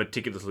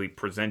meticulously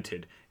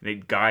presented and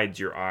it guides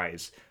your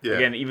eyes.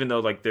 Again, even though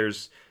like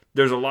there's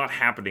a lot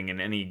happening in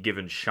any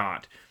given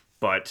shot,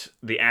 but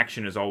the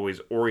action is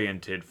always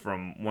oriented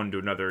from one to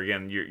another.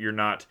 Again, you're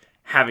not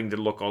having to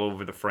look all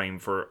over the frame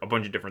for a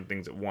bunch of different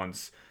things at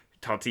once.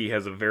 Tati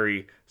has a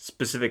very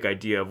specific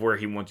idea of where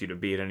he wants you to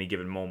be at any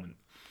given moment.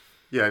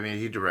 Yeah, I mean,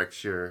 he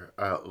directs your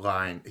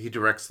line. He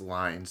directs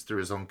lines through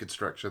his own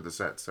construction of the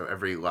set, so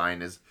every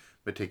line is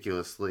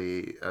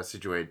meticulously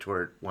situated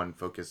toward one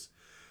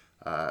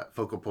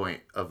focal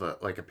point of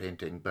a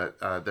painting. But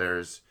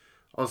there's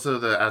also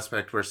the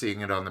aspect where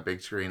seeing it on the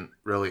big screen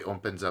really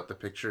opens up the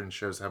picture and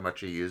shows how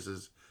much he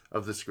uses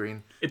of the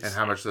screen and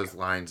how much those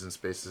lines and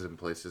spaces and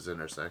places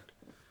intersect.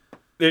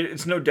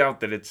 It's no doubt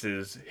that it's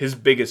his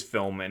biggest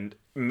film, and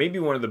maybe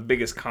one of the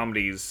biggest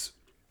comedies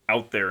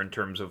out there in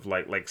terms of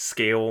like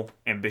scale,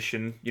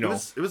 ambition. It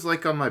was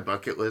like on my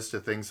bucket list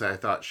of things that I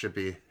thought should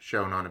be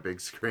shown on a big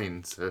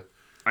screen. So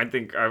I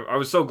think I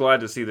was so glad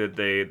to see that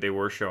they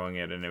were showing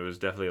it, and it was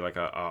definitely like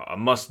a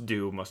must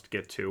do, must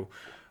get to.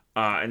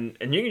 And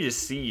you can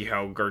just see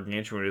how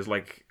gargantuan it is.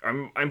 Like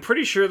I'm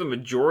pretty sure the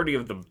majority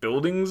of the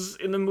buildings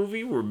in the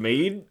movie were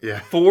made Yeah.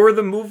 for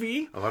the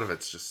movie, A lot of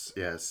it's just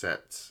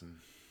sets. And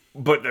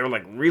but they're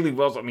like really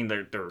well. I mean,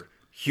 they're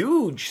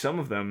huge. Some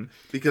of them.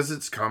 because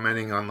it's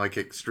commenting on like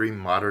extreme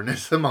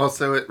modernism,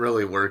 also it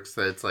really works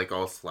that it's like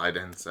all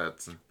slide-in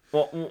sets. And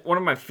Well, one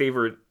of my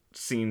favorite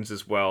scenes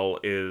as well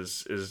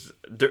is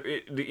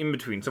the in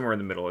between, somewhere in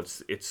the middle.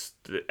 It's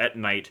at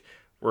night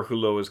where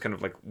Hulo is kind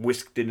of like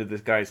whisked into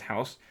this guy's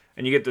house,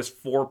 and you get this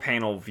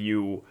 4-panel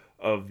view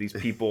of these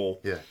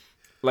people. yeah,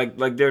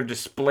 Like they're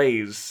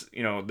displays,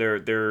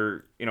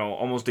 they're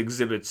almost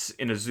exhibits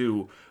in a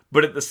zoo,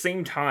 but at the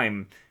same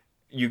time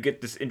you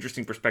get this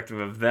interesting perspective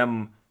of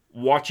them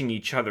watching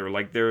each other.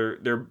 Like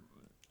they're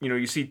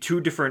you see two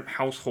different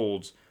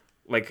households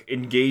like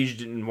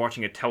engaged in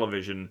watching a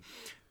television,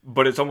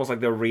 but it's almost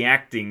like they're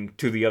reacting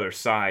to the other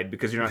side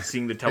because you're not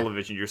seeing the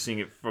television, you're seeing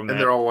it from and that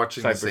they're all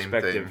watching the side same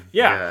perspective. thing.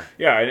 Yeah,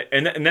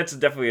 and that's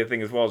definitely a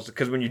thing as well,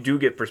 because when you do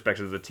get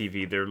perspectives of the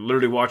TV, they're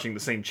literally watching the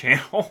same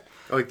channel.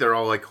 Like they're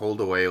all like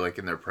holed away like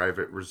in their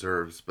private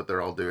reserves, but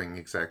they're all doing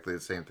exactly the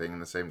same thing in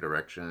the same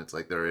direction. It's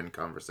like they're in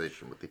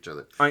conversation with each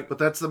other. But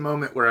that's the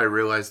moment where I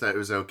realized that it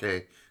was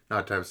okay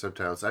not to have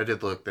subtitles. I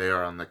did look; they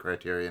are on the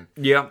Criterion.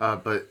 Yeah.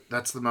 But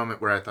that's the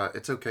moment where I thought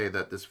it's okay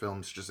that this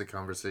film's just a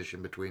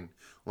conversation between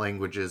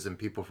languages and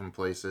people from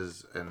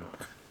places, and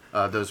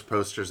those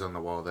posters on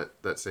the wall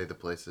that say the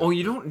places. Oh,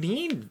 you don't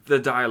need the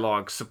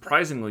dialogue.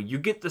 Surprisingly, you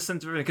get the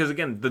sense of it because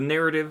again, the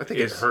narrative. I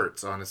think it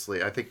hurts,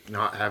 honestly. I think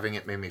not having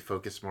it made me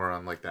focus more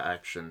on like the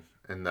action,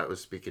 and that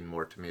was speaking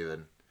more to me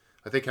than.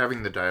 I think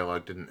having the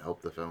dialogue didn't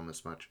help the film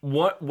as much.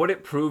 What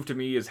it proved to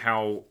me is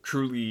how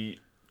truly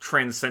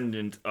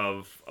transcendent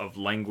of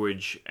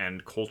language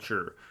and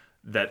culture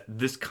that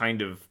this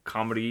kind of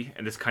comedy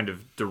and this kind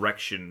of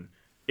direction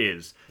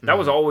is. That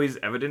was always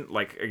evident.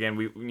 Like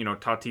again,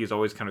 Tati is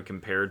always kind of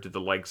compared to the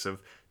likes of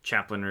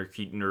Chaplin or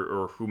Keaton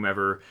or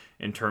whomever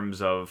in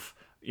terms of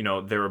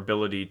their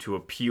ability to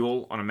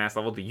appeal on a mass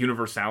level, the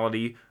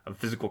universality of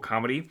physical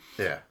comedy.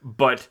 Yeah.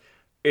 But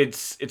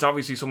it's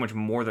obviously so much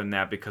more than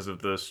that because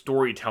of the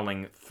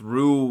storytelling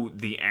through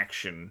the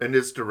action. And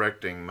his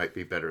directing might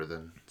be better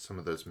than some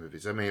of those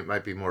movies. I mean, it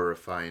might be more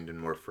refined and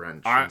more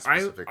French in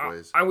specific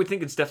ways. I would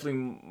think it's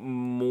definitely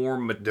more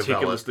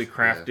meticulously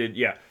crafted.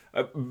 Yeah.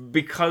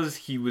 Because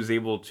he was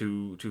able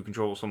to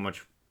control so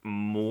much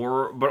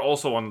more, but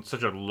also on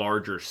such a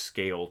larger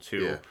scale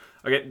too. Yeah.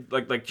 Again,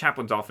 like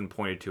Chaplin's often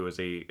pointed to as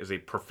a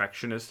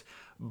perfectionist,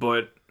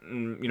 but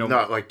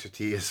not like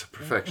Tati is a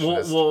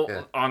perfectionist.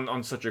 Well,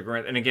 on such a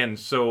grand, and again,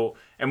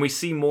 and we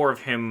see more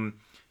of him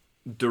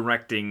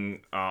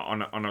directing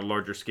on a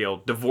larger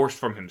scale, divorced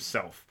from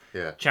himself.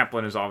 Yeah.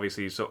 Chaplin is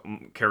obviously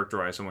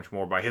characterized so much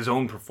more by his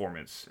own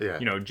performance. Yeah.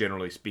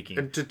 Generally speaking.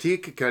 And Tati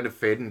could kind of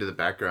fade into the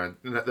background.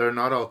 They're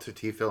not all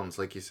Tati films,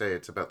 like you say.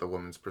 It's about the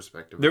woman's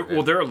perspective.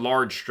 There are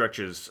large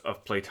stretches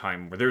of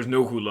playtime where there's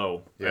no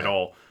Hulot at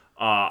all.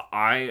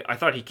 I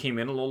thought he came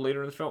in a little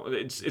later in the film.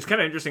 It's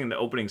kind of interesting in the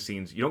opening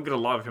scenes. You don't get a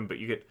lot of him, but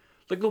you get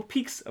like little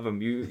peeks of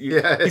him.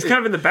 He's kind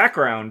of in the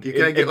background. You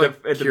kind of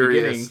get at the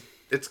beginning.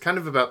 It's kind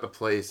of about the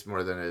place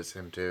more than it is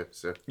him too.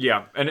 So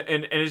yeah, and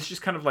it's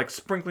just kind of like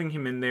sprinkling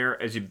him in there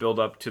as you build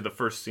up to the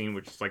first scene,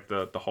 which is like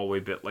the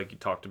hallway bit, like you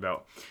talked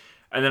about,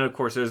 and then of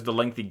course there's the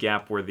lengthy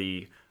gap where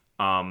the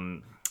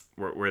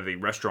where the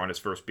restaurant is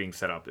first being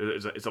set up.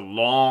 It's a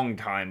long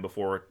time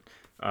before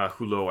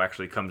Hulot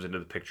actually comes into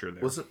the picture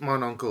there. Wasn't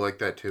Mon Uncle like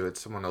that too?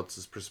 It's someone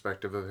else's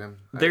perspective of him.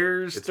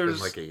 It's been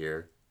like a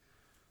year.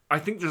 I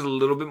think there's a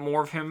little bit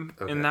more of him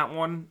in that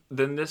one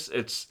than this.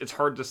 It's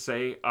hard to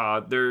say.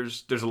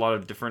 There's a lot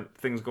of different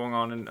things going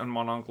on in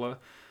Mon Oncle.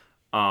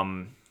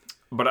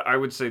 But I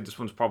would say this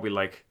one's probably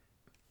like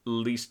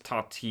least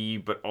Tati,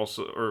 but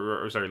also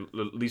or sorry,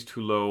 least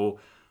Hulot,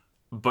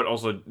 but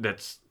also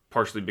that's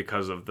partially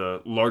because of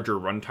the larger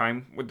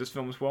runtime with this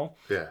film as well.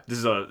 Yeah. This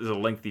is a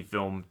lengthy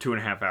film,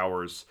 2.5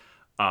 hours,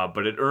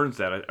 but it earns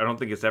that. I don't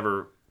think it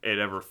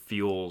ever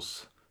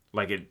feels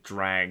like it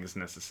drags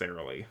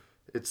necessarily.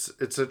 It's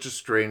such a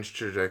strange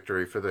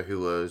trajectory for the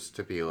Hulos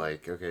to be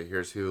like, okay,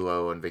 here's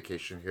Hulot on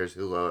vacation, here's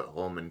Hulot at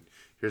home, and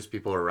here's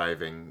people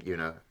arriving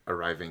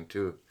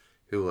to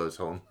Hulot's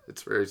home.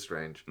 It's very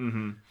strange.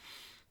 Mm-hmm.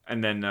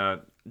 And then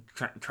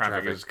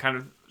traffic is kind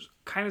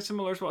of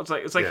similar as well.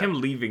 It's like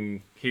him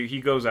leaving. He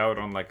goes out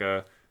on like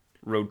a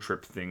road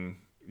trip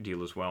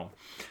deal as well.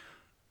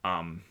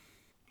 I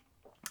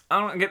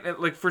don't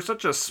get like for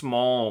such a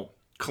small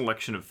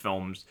collection of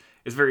films.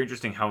 It's very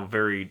interesting how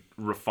very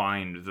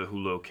refined the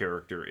Hulot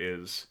character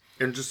is.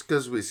 And just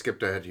because we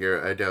skipped ahead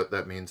here, I doubt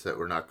that means that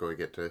we're not going to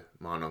get to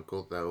Mon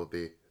Uncle. That will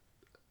be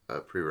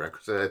a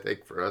prerequisite, I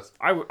think, for us.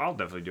 I'll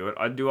definitely do it.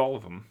 I'd do all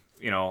of them,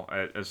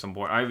 at some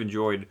point. I've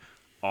enjoyed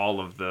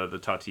all of the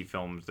Tati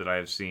films that I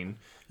have seen.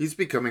 He's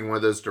becoming one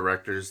of those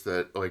directors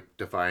that, like,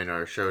 define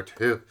our show,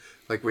 too.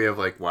 Like, we have,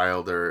 like,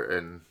 Wilder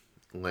and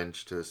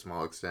Lynch to a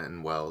small extent,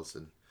 and Wells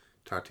and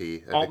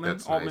Tati. I think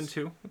that's nice. Altman,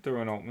 too.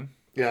 Throw in Altman.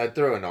 Yeah, I'd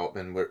throw in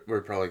Altman.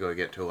 We're probably going to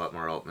get to a lot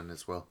more Altman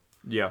as well.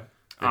 Yeah.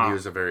 And he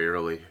was a very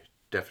early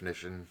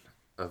definition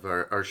of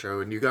our show.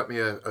 And you got me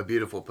a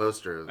beautiful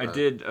poster. Of, I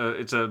did.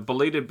 It's a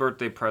belated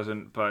birthday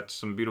present, but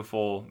some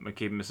beautiful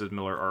McCabe and Mrs.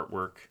 Miller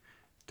artwork.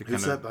 To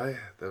Who's that by?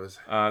 That was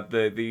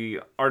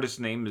the artist's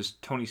name is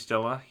Tony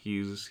Stella.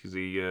 He's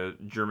a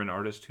German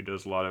artist who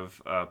does a lot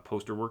of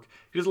poster work.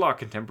 He does a lot of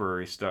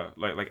contemporary stuff,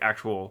 like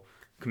actual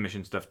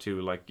commission stuff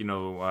too. Like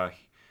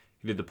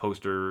he did the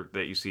poster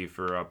that you see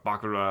for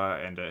Baccarat,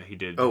 and he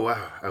did. Oh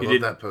wow, I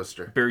love that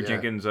poster. Barry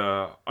Jenkins'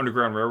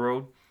 Underground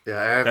Railroad. Yeah,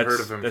 I have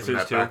heard of him that's from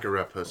his that too.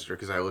 Baccarat poster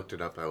because I looked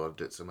it up. I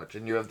loved it so much.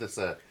 And you have this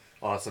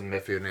awesome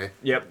Mifune.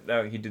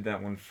 Yep, he did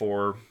that one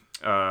for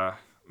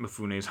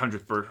Mifune's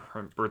 100th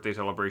birthday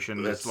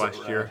celebration That's last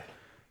so year. rad.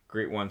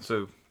 Great one.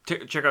 So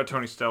check out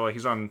Tony Stella.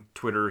 He's on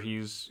Twitter.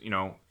 He's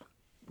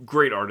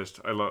great artist.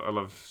 I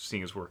love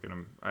seeing his work,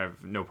 and I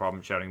have no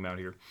problem shouting him out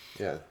here.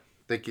 Yeah,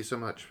 thank you so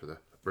much for the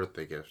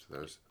birthday gift.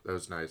 That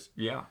was nice.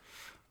 Yeah.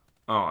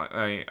 Oh,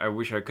 I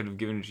wish I could have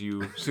given it to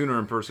you sooner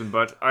in person,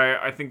 but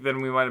I think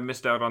then we might have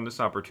missed out on this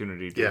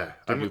opportunity. Yeah,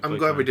 I'm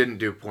glad we didn't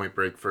do Point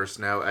Break first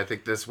now. I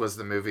think this was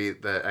the movie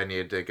that I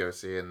needed to go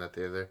see in the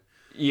theater.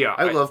 Yeah,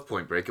 I love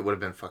Point Break. It would have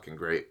been fucking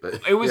great,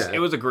 but it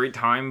was a great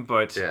time.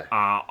 But Yeah.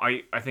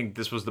 I think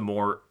this was the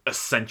more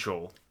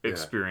essential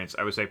experience.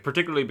 I would say,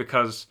 particularly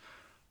because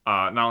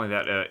not only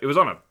that it was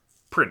on a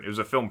print. It was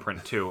a film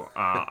print too.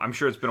 I'm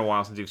sure it's been a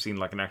while since you've seen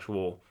like an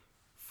actual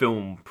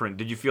film print.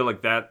 Did you feel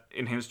like that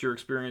enhanced your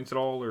experience at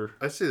all, or?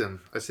 I see them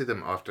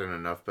often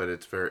enough, but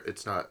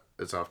it's not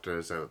as often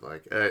as I would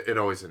like. It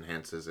always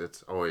enhances.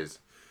 It's always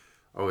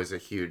a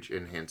huge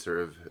enhancer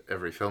of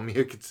every film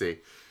you could see.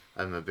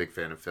 I'm a big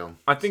fan of film.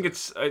 I think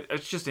it's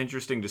just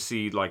interesting to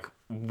see like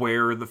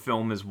where the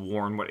film is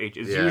worn, what age.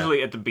 It's Yeah.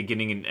 usually at the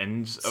beginning and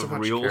ends So of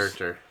much reels.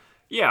 character.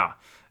 Yeah,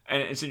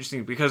 and it's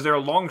interesting because there are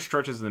long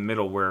stretches in the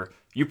middle where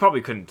you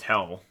probably couldn't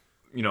tell,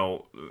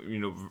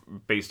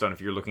 based on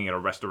if you're looking at a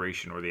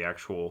restoration or the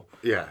actual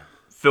Yeah.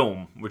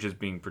 film which is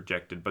being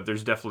projected. But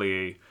there's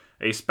definitely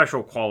a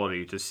special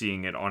quality to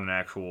seeing it on an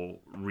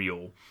actual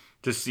reel,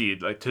 to see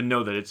it, like to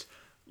know that it's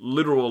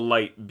literal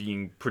light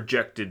being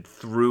projected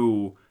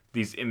through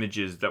these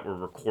images that were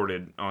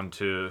recorded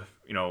onto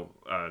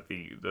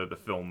the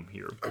film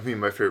here. I mean,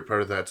 my favorite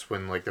part of that's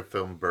when like the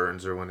film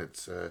burns or when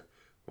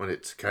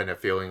it's kind of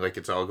feeling like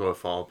it's all going to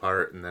fall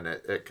apart and then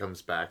it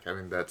comes back. I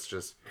mean, that's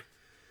just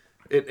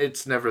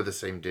it's never the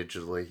same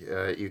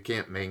digitally. You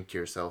can't mank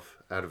yourself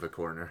out of a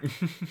corner.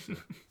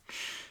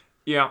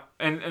 Yeah,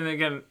 and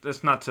again,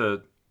 that's not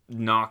to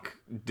knock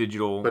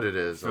digital, But it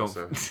is film.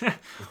 also.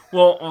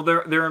 well,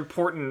 they're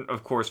important,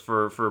 of course,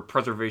 for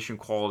preservation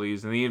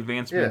qualities and the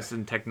advancements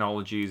in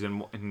technologies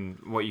and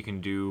what you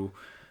can do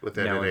With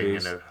editing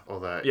nowadays. and all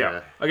that. Yeah.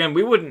 Yeah. Again,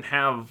 we wouldn't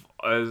have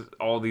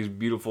all these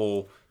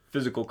beautiful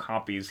physical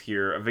copies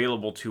here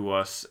available to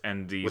us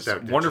and these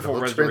Without wonderful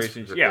digital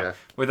reservations. trans- Yeah, yeah.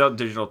 without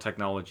digital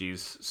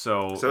technologies.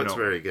 So It's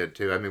very good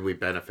too. I mean, we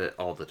benefit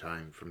all the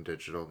time from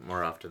digital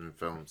more often than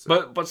film.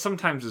 So. But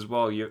sometimes as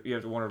well, you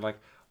have to wonder, like,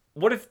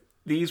 what if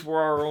these were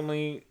our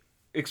only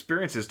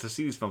experiences to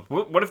see these films?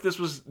 What if this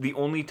was the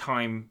only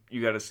time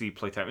you got to see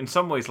Playtime? In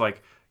some ways,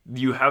 like,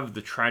 you have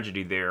the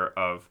tragedy there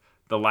of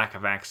the lack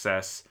of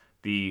access,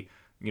 the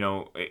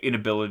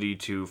inability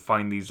to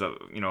find these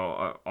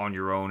on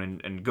your own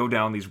and go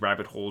down these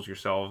rabbit holes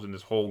yourselves and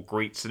this whole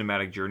great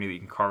cinematic journey that you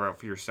can carve out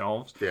for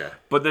yourselves. Yeah.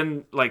 But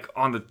then, like,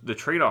 on the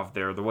trade-off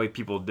there, the way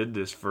people did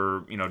this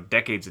for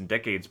decades and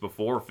decades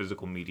before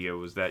physical media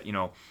was that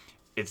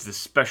it's this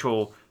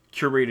special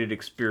curated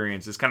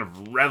experience, this kind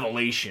of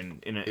revelation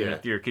in a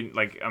theater.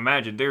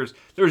 Imagine there's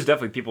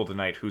definitely people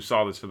tonight who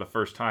saw this for the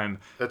first time.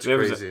 That's There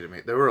was crazy to me.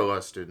 There were a lot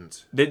of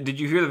students. Did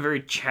you hear the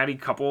very chatty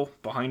couple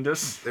behind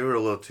us? They were a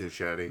little too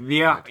chatty.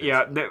 Yeah,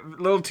 they're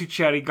a little too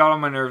chatty. Got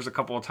on my nerves a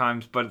couple of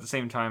times, but at the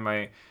same time,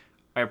 I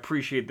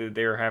appreciate that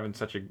they're having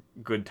such a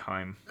good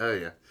time. Oh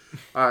yeah.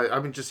 I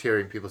mean, just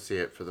hearing people see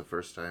it for the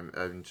first time.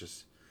 I mean,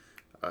 just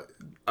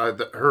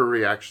her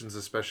reactions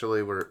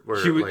especially were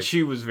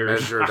She was very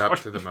measured loud. up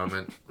to the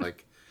moment.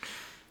 Like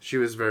she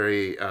was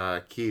very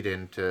keyed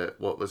into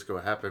what was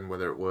going to happen,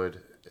 whether it would,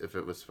 if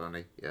it was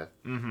funny. Yeah.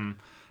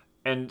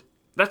 And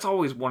that's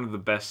always one of the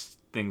best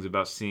things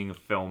about seeing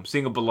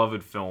a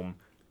beloved film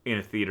in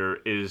a theater,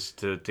 is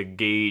to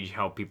gauge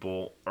how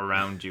people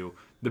around you,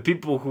 the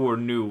people who are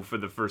new for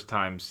the first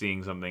time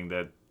seeing something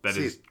that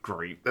is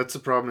great. That's the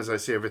problem. Is I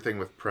see everything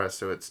with press,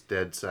 so it's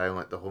dead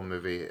silent the whole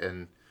movie,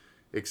 and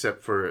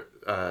except for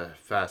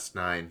Fast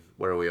 9,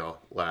 where we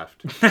all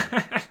laughed.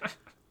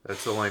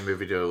 That's the only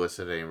movie to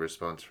elicit any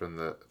response from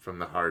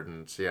the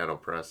hardened Seattle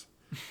press.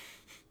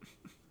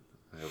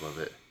 I love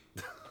it.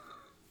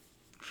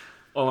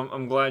 Well,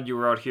 I'm glad you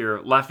were out here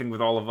laughing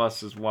with all of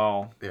us as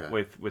well. Yeah.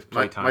 With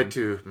My Playtime.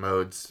 two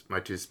modes, my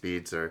two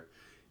speeds are,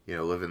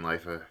 living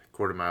life a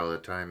quarter mile at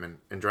a time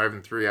and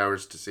driving 3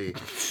 hours to see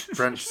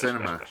French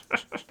cinema.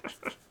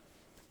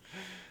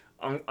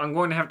 I'm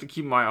going to have to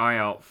keep my eye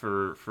out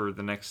for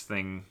the next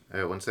thing.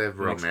 Once they have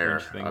Next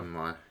Romare, French thing.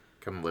 I'm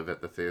come live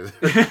at the theater.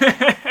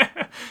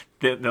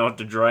 They'll have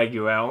to drag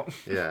you out.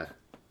 Yeah.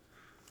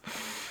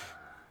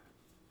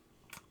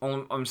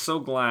 I'm so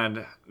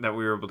glad that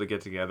we were able to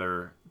get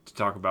together to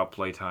talk about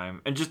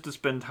playtime and just to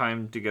spend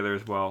time together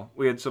as well.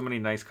 We had so many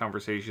nice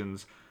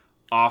conversations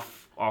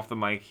off the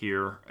mic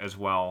here as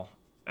well,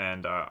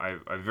 and I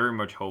very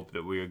much hope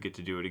that we will get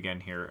to do it again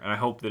here. And I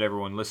hope that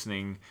everyone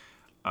listening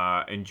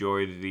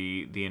enjoyed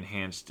the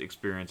enhanced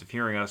experience of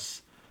hearing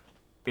us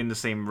in the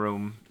same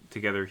room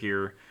together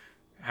here,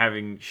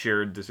 having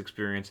shared this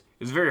experience.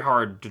 It's very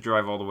hard to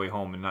drive all the way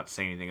home and not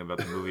say anything about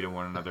the movie to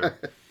one another.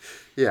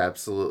 Yeah,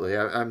 absolutely.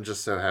 I'm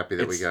just so happy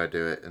that we It's- got to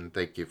do it, and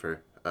thank you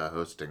for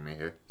hosting me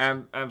here.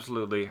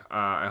 Absolutely.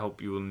 I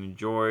hope you will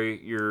enjoy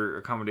your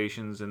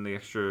accommodations in the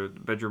extra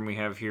bedroom we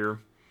have here.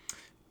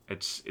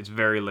 It's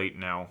very late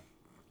now,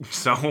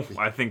 so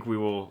I think we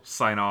will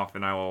sign off,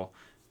 and I will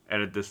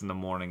edit this in the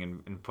morning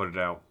and put it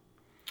out.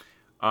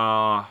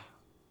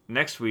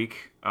 Next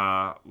week,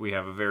 we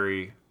have a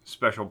very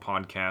special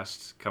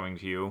podcast coming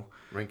to you.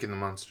 Ranking the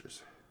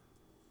Monsters.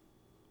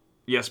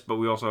 Yes, but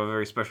we also have a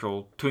very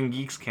special Twin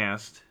Geeks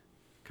cast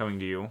coming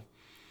to you.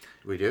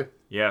 We do?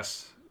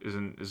 Yes.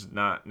 Is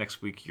not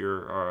next week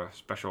your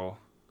special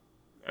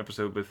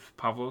episode with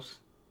Pavlos?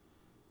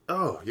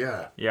 Oh,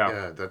 yeah. Yeah.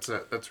 Yeah,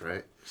 that's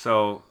right.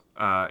 So,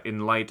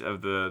 in light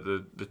of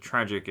the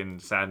tragic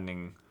and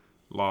saddening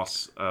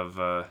loss of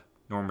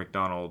Norm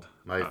Macdonald,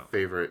 My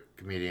favorite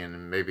comedian,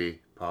 and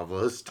maybe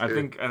Pavlos, too. I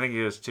think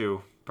he is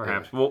too.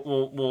 Perhaps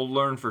we'll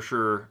learn for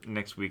sure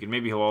next week, and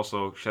maybe he'll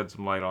also shed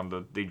some light on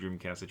the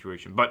Daydreamcast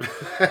situation. But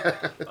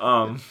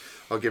I'll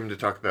give him to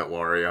talk about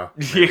Wario.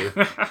 Maybe.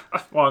 yeah,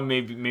 well,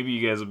 maybe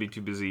you guys will be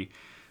too busy,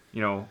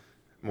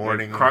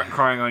 Morning.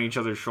 crying on each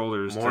other's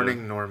shoulders.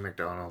 Morning Norm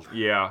Macdonald.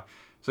 Yeah.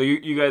 So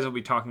you guys will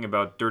be talking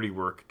about dirty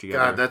work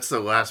together. God, that's the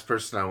last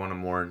person I want to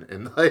mourn.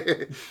 And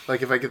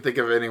like if I could think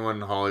of anyone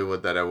in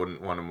Hollywood that I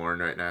wouldn't want to mourn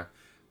right now,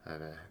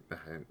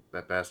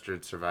 that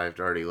bastard survived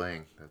Artie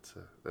Lang.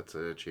 That's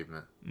an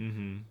achievement.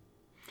 Mm-hmm.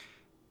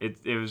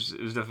 It was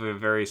definitely a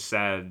very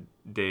sad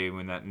day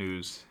when that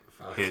news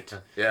hit.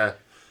 Yeah.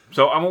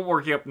 So I won't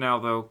work you up now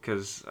though,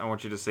 because I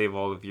want you to save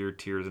all of your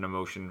tears and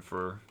emotion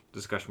for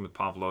discussion with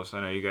Pavlos. I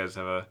know you guys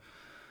have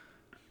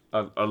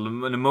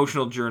an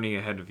emotional journey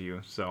ahead of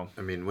you. So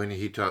I mean, when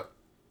he talked,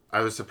 I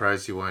was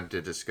surprised he wanted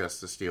to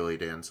discuss the Steely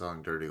Dan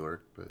song "Dirty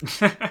Work," but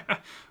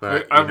we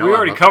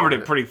already covered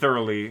it pretty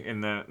thoroughly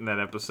in that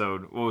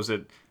episode. What was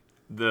it?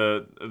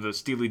 The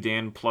Steely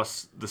Dan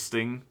plus the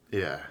Sting.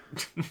 Yeah,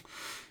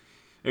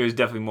 it was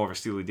definitely more of a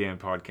Steely Dan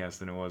podcast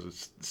than it was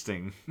with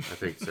Sting. I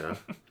think so.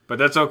 But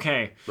that's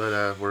okay.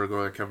 But we're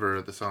going to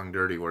cover the song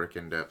 "Dirty Work"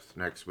 in depth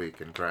next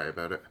week and cry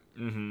about it.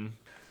 Mm-hmm.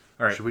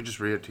 All right. Should we just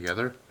read it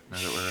together? Now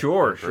that we're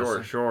Sure. in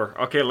person?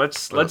 Okay, let's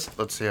see how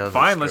this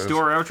fine. goes. Let's do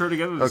our outro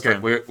together this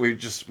time. Okay,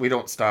 we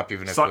don't stop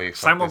even if we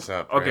fuck this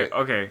up. Right?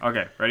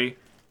 Okay. Ready?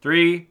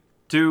 3,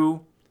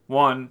 2,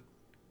 1,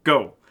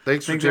 go.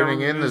 Thanks for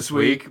tuning in this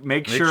week.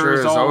 Make sure,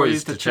 as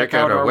always, to check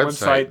out our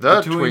website,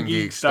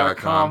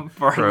 thetwingeeks.com,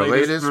 for our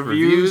latest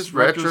reviews,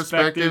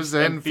 retrospectives,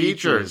 and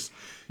features.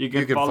 You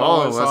can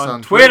follow us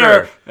on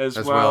Twitter,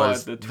 as well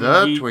as the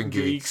Twin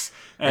Geeks,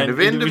 and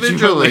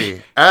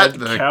individually at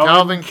the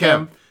Calvin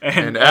Kemp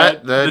and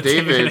at the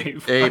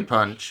David A.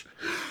 Punch.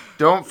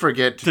 Don't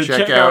forget to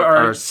check out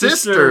our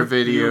sister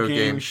video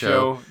game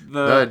show,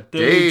 The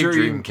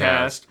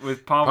Daydreamcast,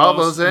 with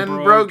Pavlos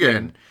and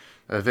Brogan.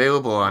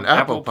 Available on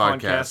Apple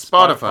Podcasts,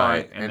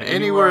 Spotify, and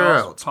anywhere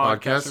else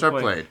podcasts are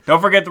played. Don't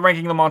forget the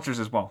Ranking the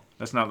Monsters as well.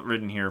 That's not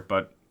written here,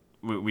 but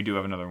we do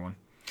have another one.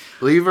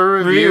 Leave a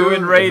review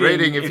and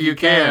rating if you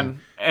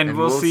can. And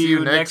we'll see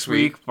you next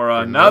week for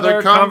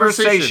another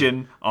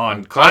conversation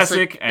on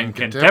classic and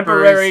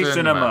contemporary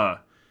cinema.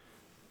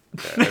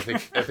 Yeah,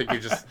 I think you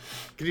just...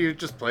 Can you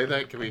just play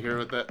that? Can we hear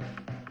what that...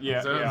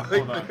 Yeah, sounds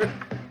hold like?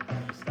 on.